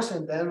course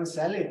and then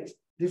sell it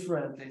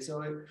differently.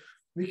 So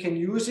we can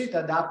use it,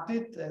 adapt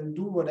it, and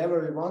do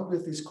whatever we want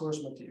with this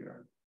course material.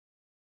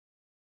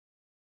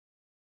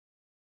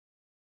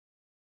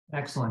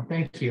 Excellent,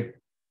 thank you.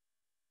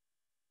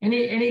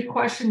 Any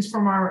questions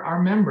from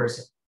our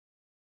members?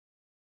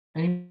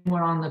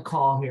 Anyone on the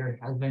call here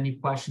have any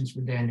questions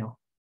for Daniel?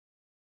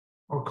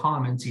 Or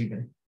comments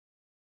even?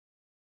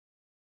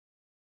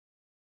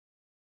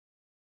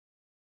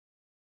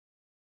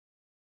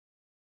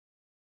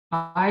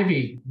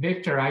 Ivy,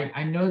 Victor,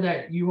 I know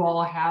that you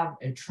all have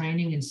a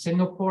training in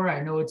Singapore.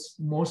 I know it's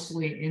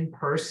mostly in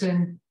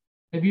person.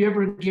 Have you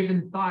ever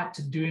given thought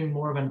to doing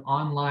more of an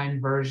online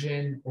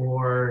version,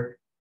 or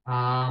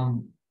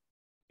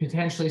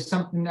potentially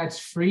something that's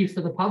free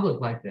for the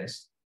public like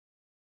this?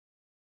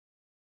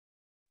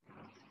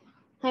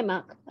 Hi,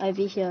 Mark.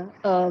 Ivy here.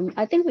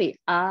 I think we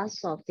are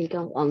sort of thinking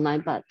of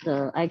online, but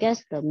I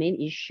guess the main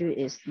issue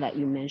is, like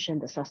you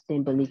mentioned, the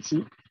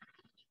sustainability.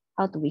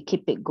 How do we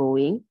keep it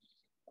going?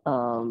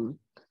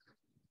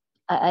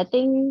 I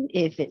think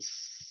if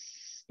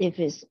it's if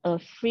it's a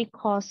free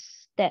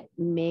course that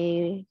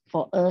may,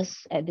 for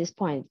us at this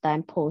point in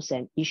time, pose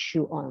an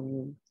issue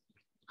on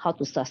how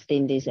to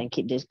sustain this and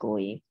keep this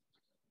going.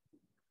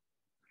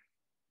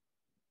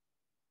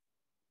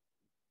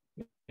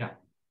 Yeah.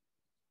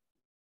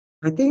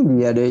 I think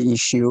the other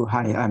issue,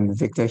 hi, I'm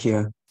Victor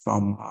here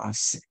from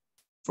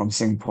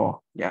Singapore.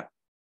 Yeah.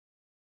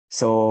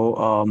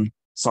 So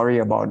sorry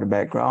about the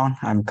background.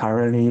 I'm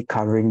currently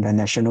covering the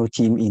national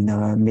team in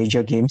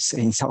major games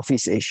in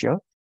Southeast Asia.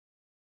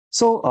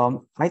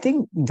 So I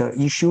think the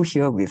issue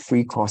here with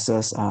free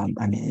courses, I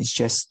mean, it's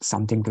just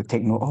something to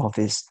take note of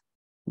is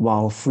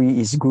while free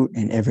is good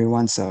and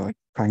everyone's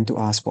trying to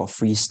ask for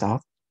free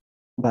stuff,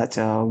 but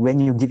when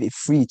you give it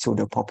free to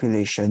the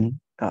population,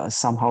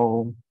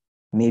 somehow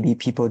maybe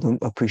people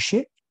don't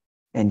appreciate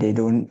and they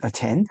don't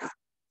attend,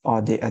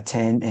 or they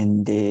attend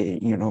and they,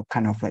 you know,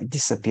 kind of like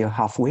disappear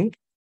halfway.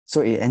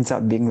 So it ends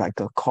up being like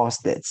a course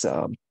that's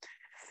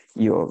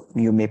you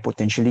may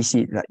potentially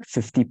see like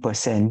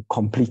 50%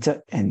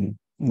 completed and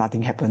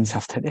nothing happens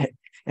after that.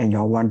 And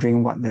you're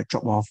wondering what the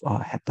drop-off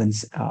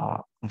happens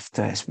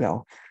after as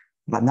well.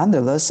 But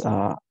nonetheless,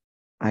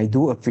 I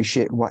do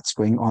appreciate what's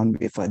going on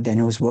with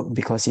Daniel's work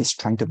because he's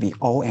trying to be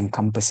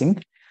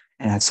all-encompassing.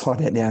 And I saw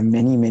that there are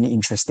many, many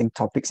interesting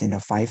topics in the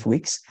 5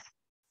 weeks.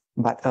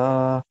 But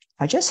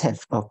I just have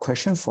a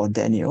question for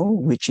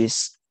Daniel, which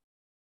is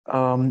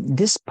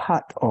this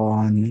part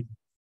on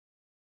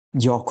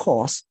your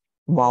course,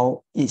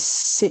 while it's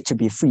said to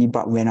be free,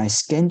 but when I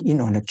scanned in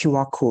on the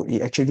QR code,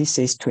 it actually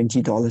says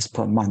 $20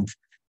 per month.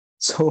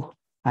 So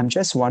I'm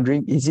just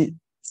wondering, is it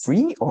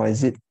free or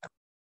is it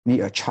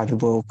a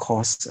chargeable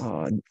cost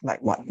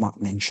like what Mark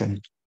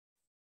mentioned?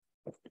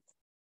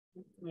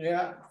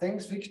 Yeah,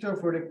 thanks, Victor,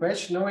 for the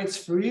question. No, it's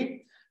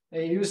free.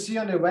 You see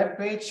on the web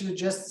page, you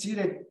just see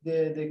that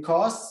the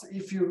costs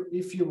if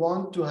you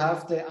want to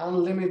have the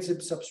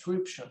unlimited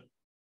subscription.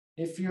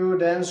 If you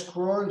then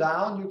scroll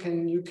down,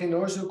 you can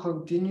also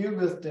continue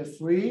with the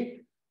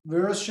free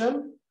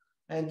version.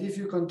 And if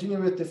you continue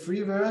with the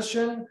free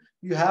version,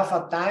 you have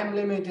a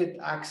time-limited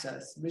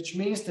access, which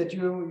means that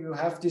you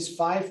have these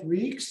 5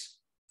 weeks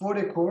for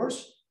the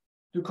course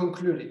to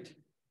conclude it.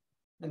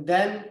 And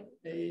then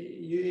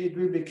it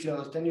will be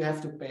closed, then you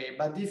have to pay.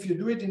 But if you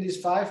do it in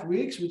these 5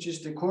 weeks, which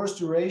is the course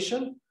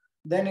duration,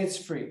 then it's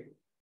free.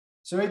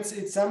 So it's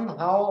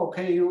somehow,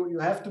 okay, you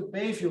have to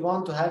pay if you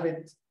want to have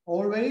it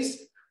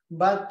always,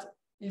 but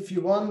if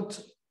you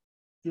want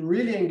to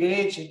really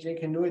engage it, you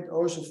can do it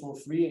also for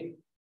free,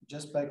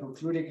 just by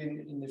concluding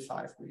in the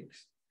 5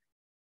 weeks.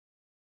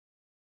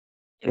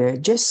 Yeah,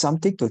 just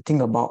something to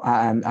think about.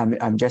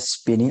 I'm just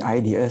spinning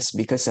ideas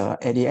because at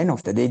the end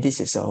of the day,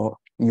 this is a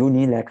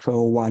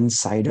unilateral,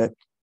 one-sided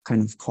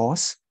kind of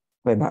course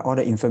whereby all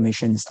the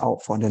information is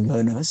out for the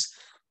learners.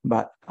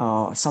 But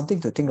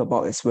something to think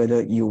about is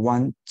whether you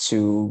want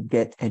to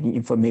get any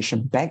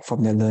information back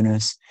from the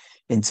learners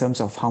in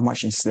terms of how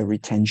much is the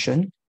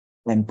retention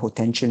and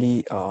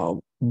potentially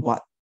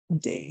what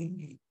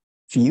they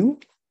feel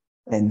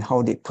and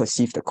how they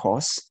perceive the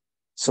course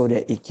so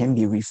that it can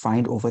be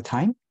refined over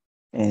time.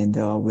 And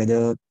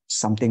whether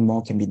something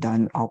more can be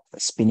done out,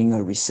 spinning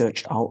a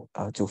research out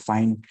to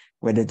find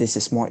whether this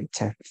is more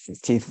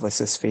effective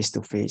versus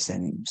face-to-face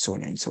and so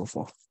on and so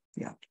forth.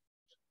 Yeah.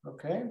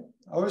 Okay.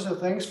 Also,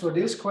 thanks for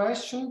this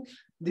question.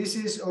 This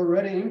is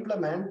already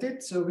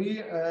implemented. So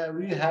we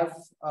have,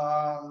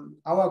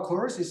 our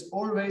course is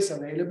always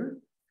available,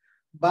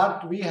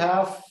 but we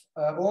have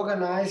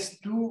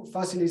organized 2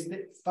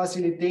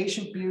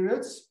 facilitation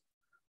periods.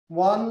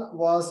 One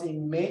was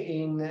in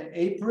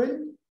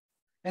April,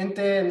 and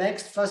the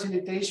next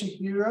facilitation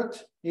period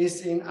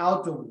is in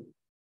autumn,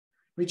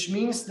 which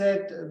means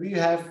that we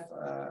have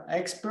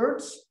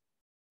experts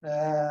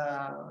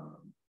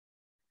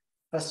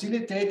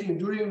facilitating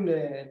during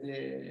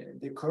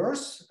the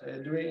course,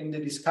 during the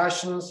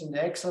discussions, in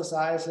the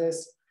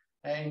exercises,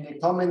 in the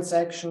comment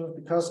section,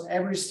 because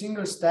every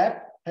single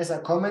step has a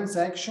comment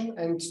section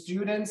and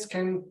students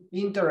can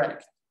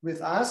interact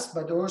with us,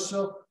 but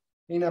also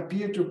in a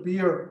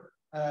peer-to-peer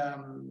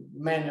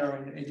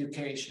manner in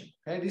education.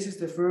 Okay, this is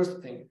the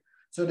first thing.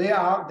 So there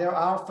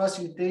are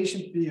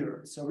facilitation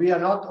periods. So we are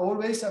not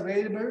always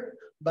available,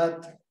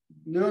 but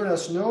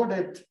learners know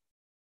that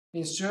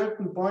in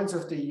certain points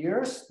of the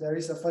years there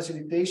is a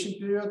facilitation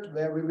period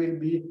where we will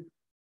be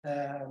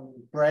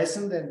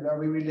present and where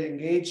we will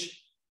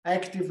engage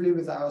actively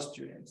with our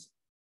students.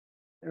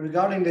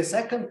 Regarding the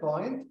second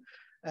point,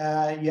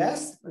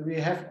 yes, we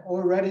have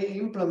already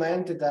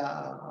implemented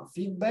a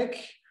feedback.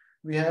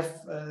 We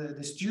have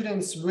the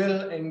students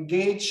will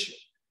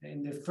engage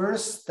in the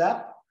first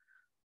step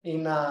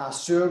in a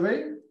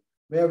survey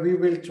where we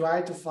will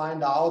try to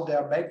find out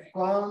their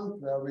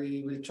background, where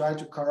we will try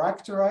to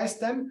characterize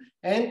them,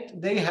 and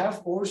they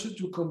have also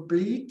to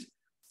complete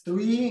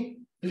 3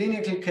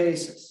 clinical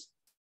cases,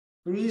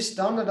 3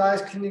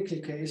 standardized clinical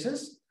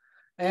cases,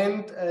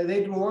 and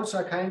they do also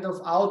a kind of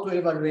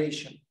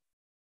auto-evaluation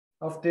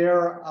of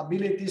their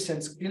abilities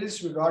and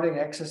skills regarding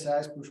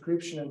exercise,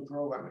 prescription, and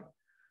programming.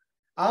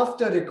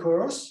 After the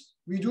course,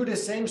 we do the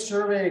same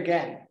survey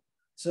again.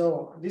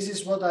 So this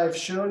is what I've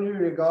shown you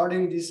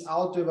regarding this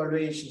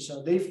auto-evaluation.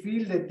 So they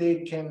feel that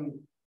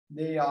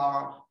they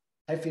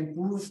have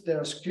improved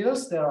their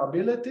skills, their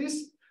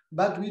abilities,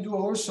 but we do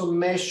also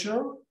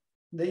measure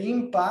the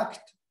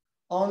impact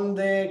on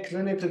the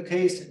clinical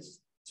cases.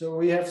 So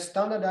we have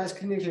standardized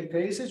clinical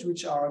cases,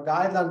 which are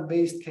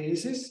guideline-based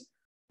cases.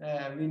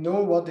 We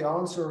know what the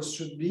answers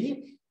should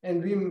be,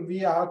 and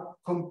we are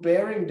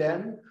comparing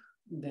them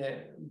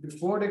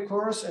before the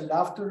course and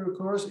after the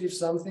course if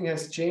something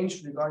has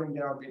changed regarding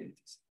their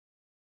abilities.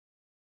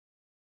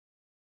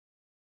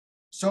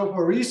 So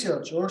for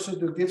research, also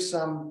to give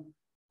some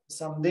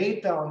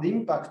data on the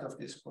impact of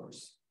this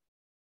course.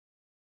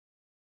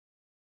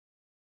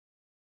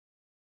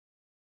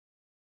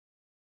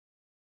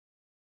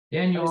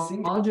 Daniel,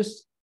 I'll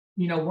just,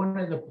 one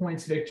of the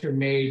points Victor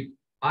made,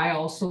 I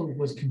also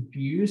was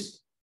confused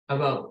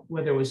about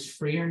whether it was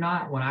free or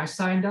not when I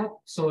signed up.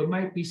 So it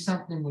might be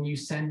something when you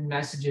send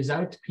messages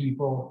out to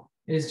people,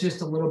 is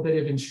just a little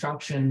bit of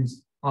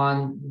instructions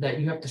on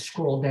that you have to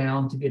scroll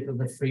down to get to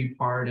the free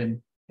part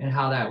and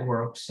how that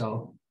works.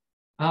 So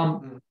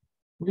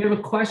we have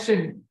a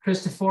question,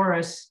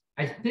 Christophoris,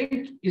 I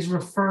think is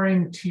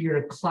referring to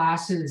your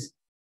classes,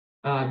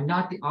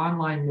 not the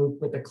online MOOC,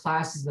 but the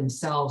classes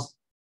themselves,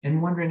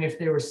 and wondering if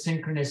they were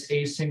synchronous,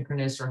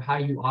 asynchronous, or how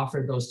you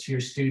offered those to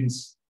your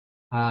students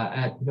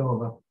at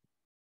Nova.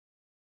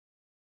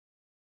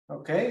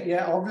 Okay,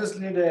 yeah,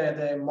 obviously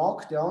the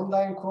MOOC, the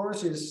online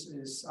course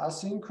is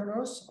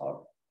asynchronous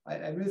or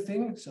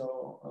everything.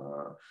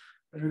 So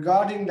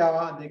regarding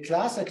the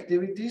class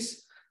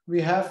activities,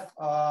 we have,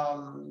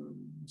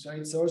 so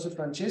it's also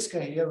Francesca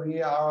here,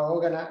 we are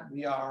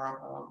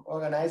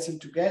organizing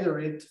together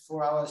it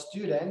for our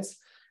students.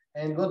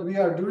 And what we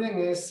are doing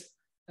is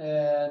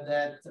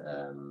that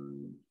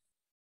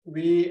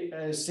we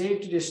say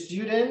to the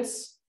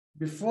students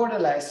before the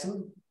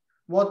lesson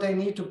what they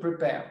need to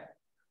prepare.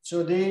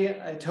 So they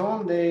at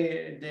home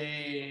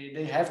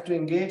they have to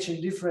engage in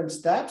different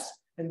steps,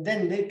 and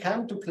then they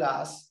come to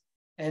class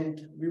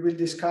and we will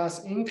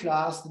discuss in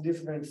class the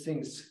different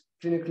things,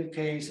 clinical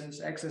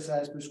cases,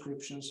 exercise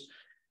prescriptions.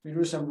 We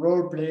do some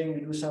role playing,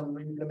 we do some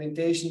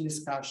implementation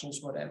discussions,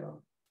 whatever.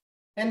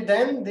 And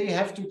then they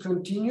have to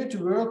continue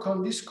to work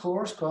on this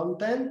course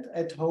content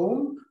at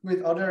home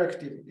with other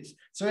activities.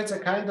 So it's a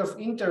kind of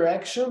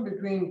interaction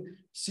between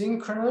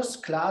synchronous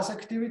class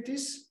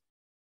activities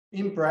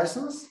in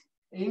presence,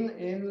 in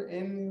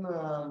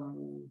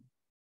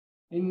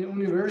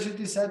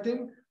university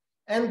setting,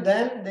 and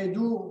then they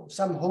do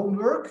some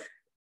homework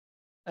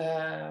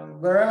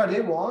wherever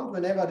they want,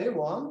 whenever they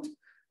want,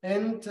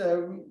 and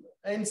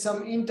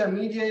some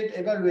intermediate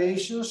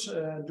evaluations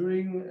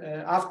during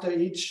after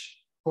each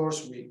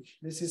course week.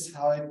 This is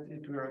how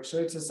it works. So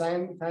it's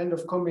a kind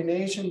of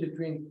combination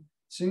between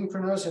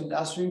synchronous and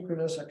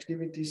asynchronous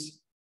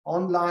activities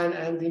online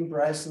and in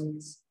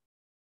presence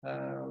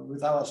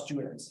with our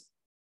students.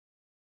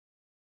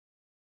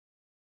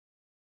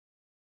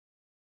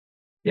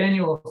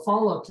 Daniel, a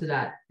follow-up to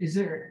that, is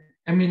there,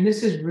 I mean,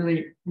 this is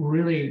really,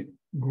 really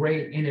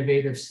great,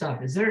 innovative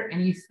stuff. Is there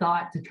any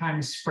thought to try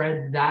and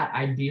spread that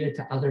idea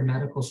to other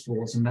medical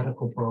schools and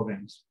medical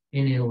programs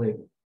in Italy?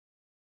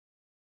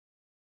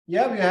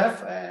 Yeah, we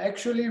have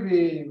actually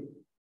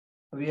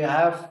we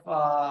have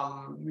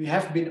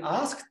been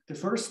asked the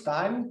first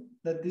time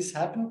that this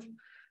happened,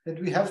 that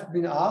we have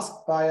been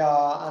asked by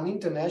an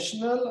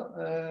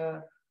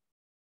international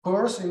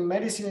course in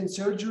medicine and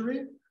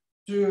surgery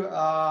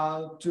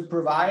to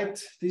provide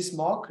this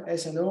MOOC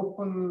as an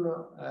open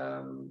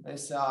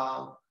as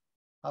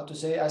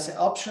an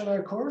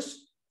optional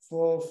course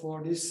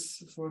for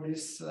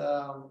this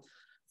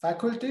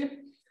faculty.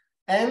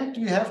 And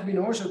we have been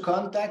also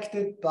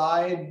contacted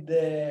by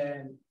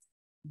the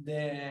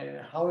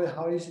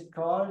how is it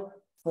called,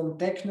 from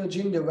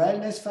Technogym, the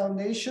Wellness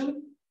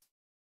Foundation.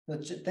 The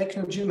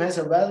Technogym has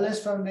a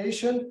wellness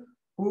foundation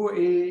who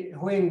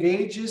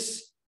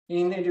engages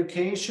in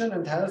education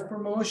and health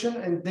promotion,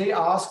 and they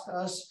asked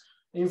us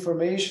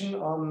information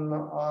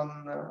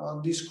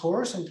on this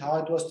course and how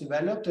it was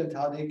developed and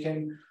how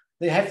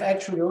they have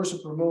actually also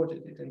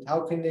promoted it and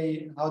how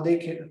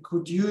they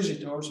could use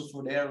it also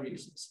for their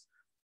reasons.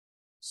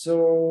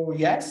 So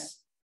yes,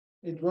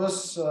 it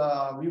was,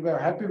 we were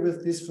happy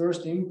with this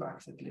first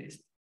impact at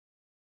least.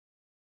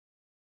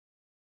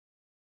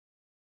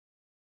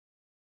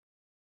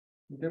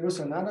 There was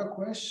another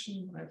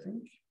question, I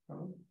think.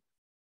 Oh.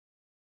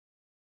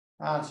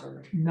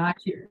 Sorry. Not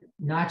yet.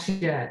 Not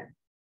yet.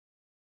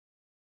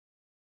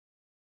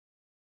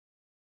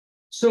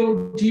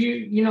 So do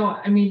you,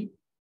 I mean,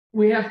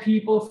 we have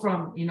people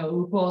from,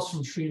 Upals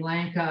from Sri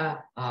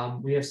Lanka.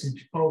 We have some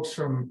folks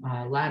from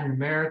Latin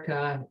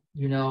America.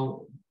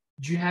 Do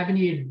you have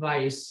any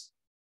advice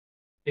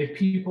if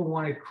people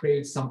want to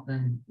create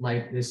something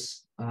like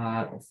this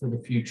for the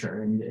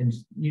future? And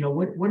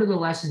what are the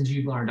lessons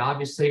you've learned?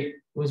 Obviously, it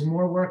was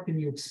more work than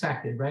you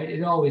expected, right?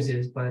 It always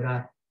is.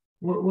 But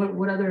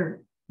what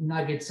other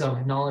nuggets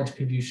of knowledge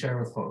could you share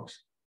with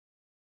folks?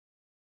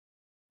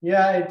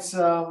 Yeah,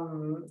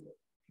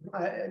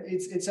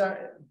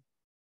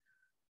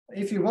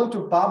 if you want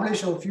to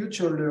publish on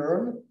Future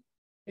Learn,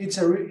 it's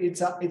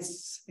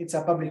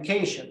a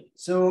publication.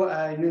 So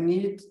you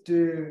need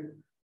to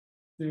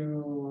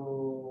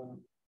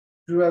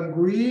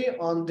agree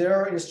on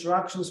their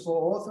instructions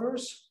for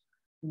authors.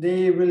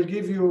 They will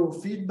give you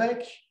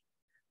feedback.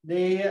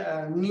 They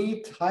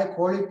need high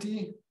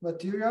quality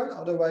material,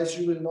 otherwise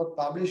you will not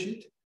publish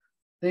it.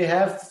 They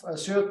have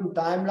certain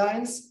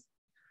timelines,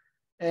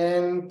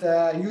 and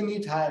you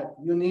need help.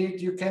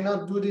 You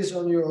cannot do this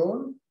on your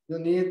own. You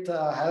need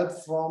help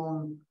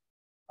from,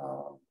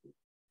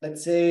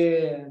 let's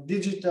say,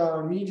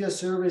 digital media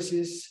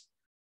services.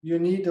 You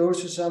need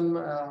also some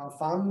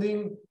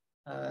funding,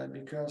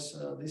 because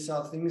these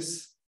are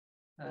things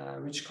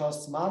which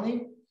cost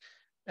money.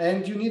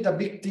 And you need a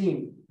big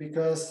team,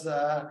 because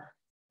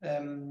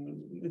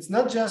it's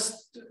not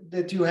just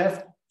that you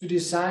have to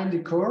design the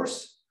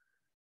course.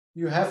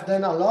 You have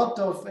then a lot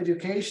of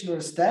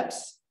educational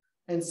steps,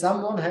 and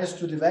someone has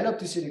to develop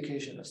this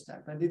educational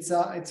step. And it's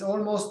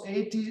almost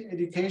 80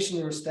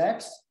 educational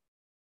steps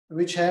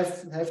which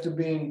have to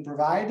be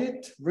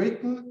provided,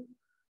 written,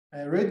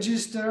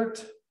 registered,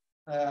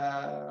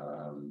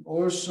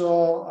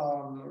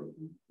 also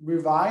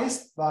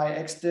revised by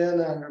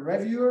external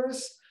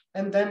reviewers,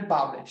 and then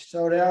published.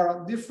 So there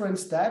are different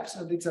steps,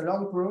 and it's a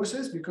long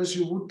process, because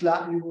you would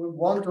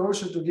want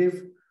also to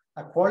give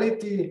a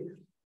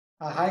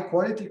high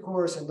quality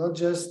course, and not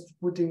just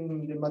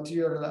putting the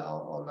material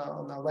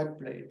on a web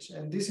page.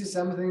 And this is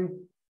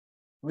something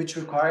which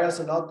requires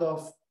a lot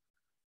of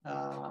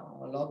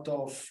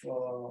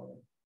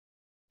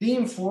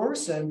team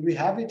force, and we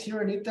have it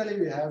here in Italy.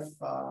 We have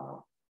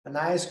a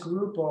nice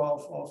group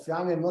of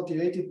young and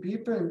motivated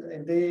people,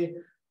 and they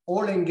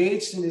all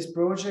engaged in this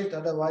project.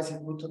 Otherwise,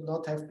 it would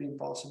not have been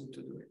possible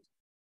to do it.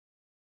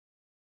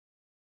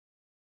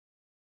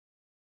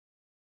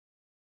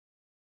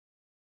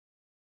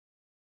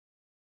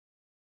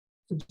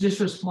 Just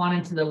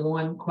responding to the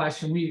one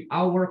question,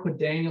 I'll work with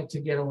Daniel to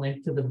get a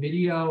link to the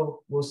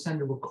video. We'll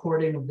send a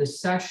recording of this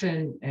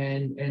session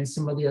and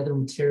some of the other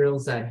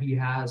materials that he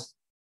has.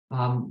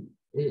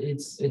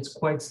 It's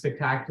quite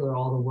spectacular,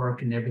 all the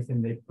work and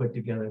everything they've put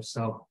together.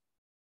 So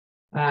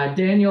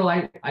Daniel,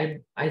 I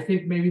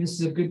think maybe this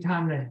is a good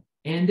time to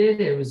end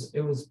it. It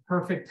was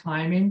perfect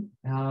timing.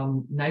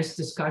 Nice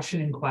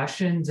discussion and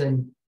questions,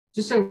 and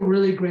just a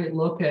really great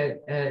look at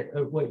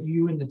what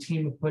you and the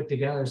team have put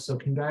together. So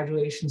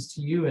congratulations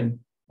to you, and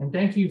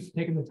thank you for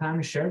taking the time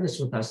to share this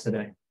with us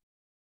today.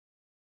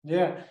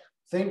 Yeah,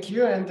 thank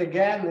you. And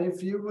again,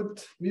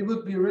 we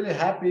would be really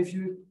happy if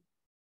you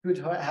could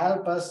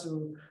help us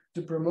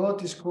to promote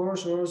this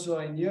course also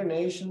in your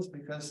nations,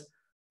 because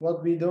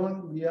what we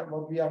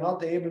are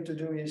not able to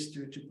do is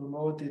to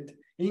promote it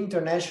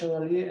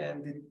internationally,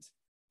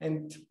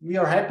 and we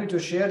are happy to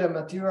share the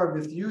material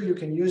with you. You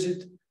can use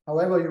it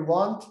however you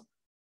want.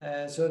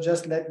 So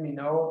just let me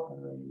know.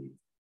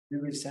 We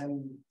will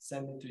send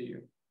it to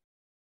you.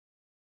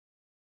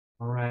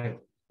 All right.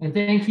 And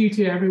thank you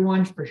to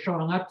everyone for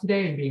showing up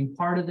today and being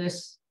part of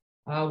this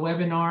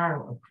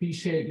webinar.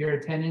 Appreciate your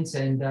attendance,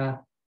 and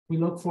we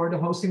look forward to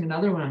hosting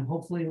another one,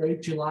 hopefully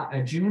late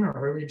June or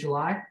early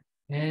July.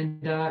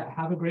 And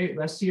have a great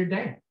rest of your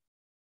day.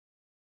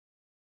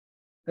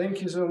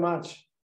 Thank you so much.